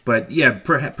 But yeah,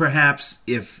 perhaps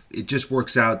if it just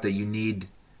works out that you need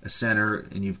a center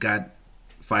and you've got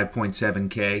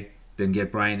 5.7K, then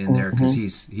get Bryant in there because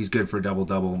he's good for a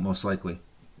double-double most likely.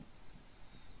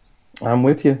 I'm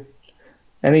with you.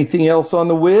 Anything else on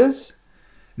the Wiz?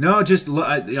 No, just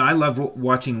I love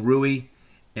watching Rui,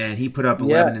 and he put up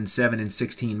 11 and 7 in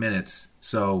 16 minutes.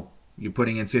 So you're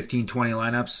putting in 15, 20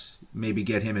 lineups, maybe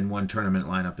get him in one tournament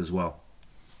lineup as well.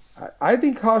 I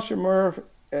think Hashimura,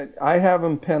 I have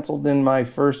him penciled in my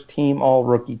first team, all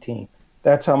rookie team.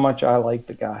 That's how much I like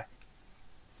the guy.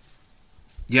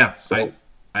 Yeah, so,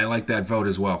 I like that vote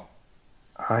as well.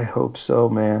 I hope so,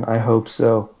 man. I hope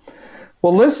so.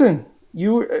 Well, listen,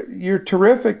 you're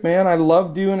terrific, man. I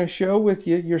love doing a show with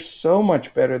you. You're so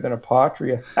much better than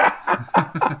Apotria.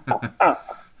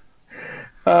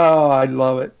 Oh, I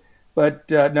love it. But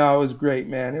no, it was great,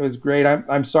 man. It was great.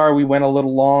 I'm sorry we went a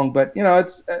little long, but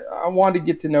I wanted to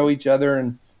get to know each other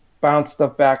and bounce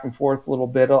stuff back and forth a little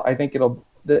bit. I think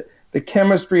the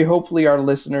chemistry. Hopefully, our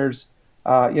listeners,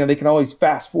 they can always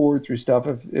fast forward through stuff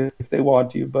if they want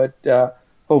to, but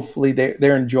hopefully they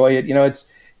enjoy it.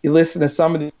 You listen to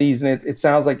some of these and it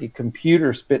sounds like a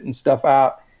computer spitting stuff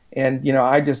out, and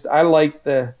I like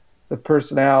the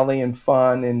personality and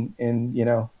fun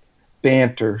and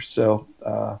banter.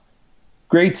 So.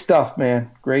 Great stuff, man.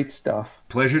 Great stuff.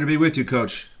 Pleasure to be with you,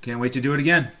 Coach. Can't wait to do it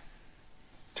again.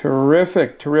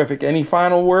 Terrific. Any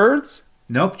final words?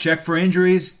 Nope. Check for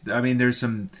injuries. There's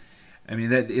some.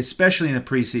 That especially in the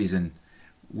preseason,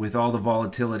 with all the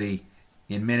volatility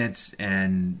in minutes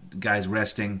and guys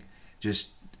resting,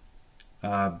 just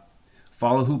follow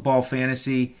Hoopball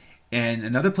Fantasy. And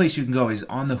another place you can go is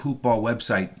on the Hoopball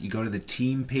website. You go to the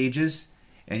team pages,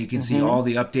 and you can see all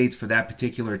the updates for that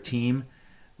particular team.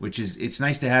 It's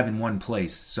nice to have in one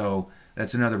place. So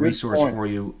that's another resource for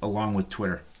you, along with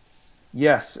Twitter.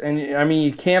 Yes, and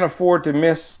you can't afford to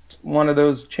miss one of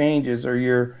those changes, or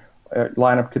your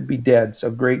lineup could be dead. So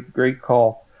great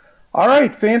call. All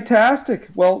right, fantastic.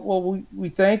 Well, we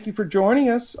thank you for joining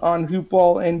us on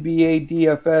Hoopball NBA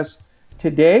DFS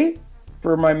today.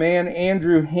 For my man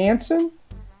Andrew Hansen,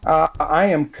 I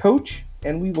am Coach,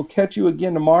 and we will catch you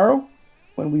again tomorrow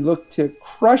when we look to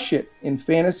crush it in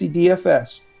fantasy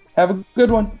DFS. Have a good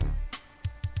one.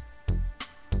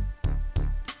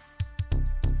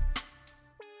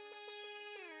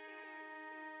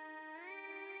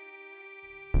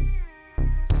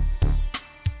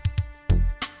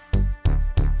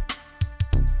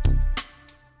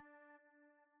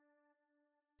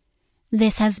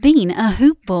 This has been a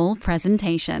Hoopball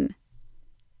presentation.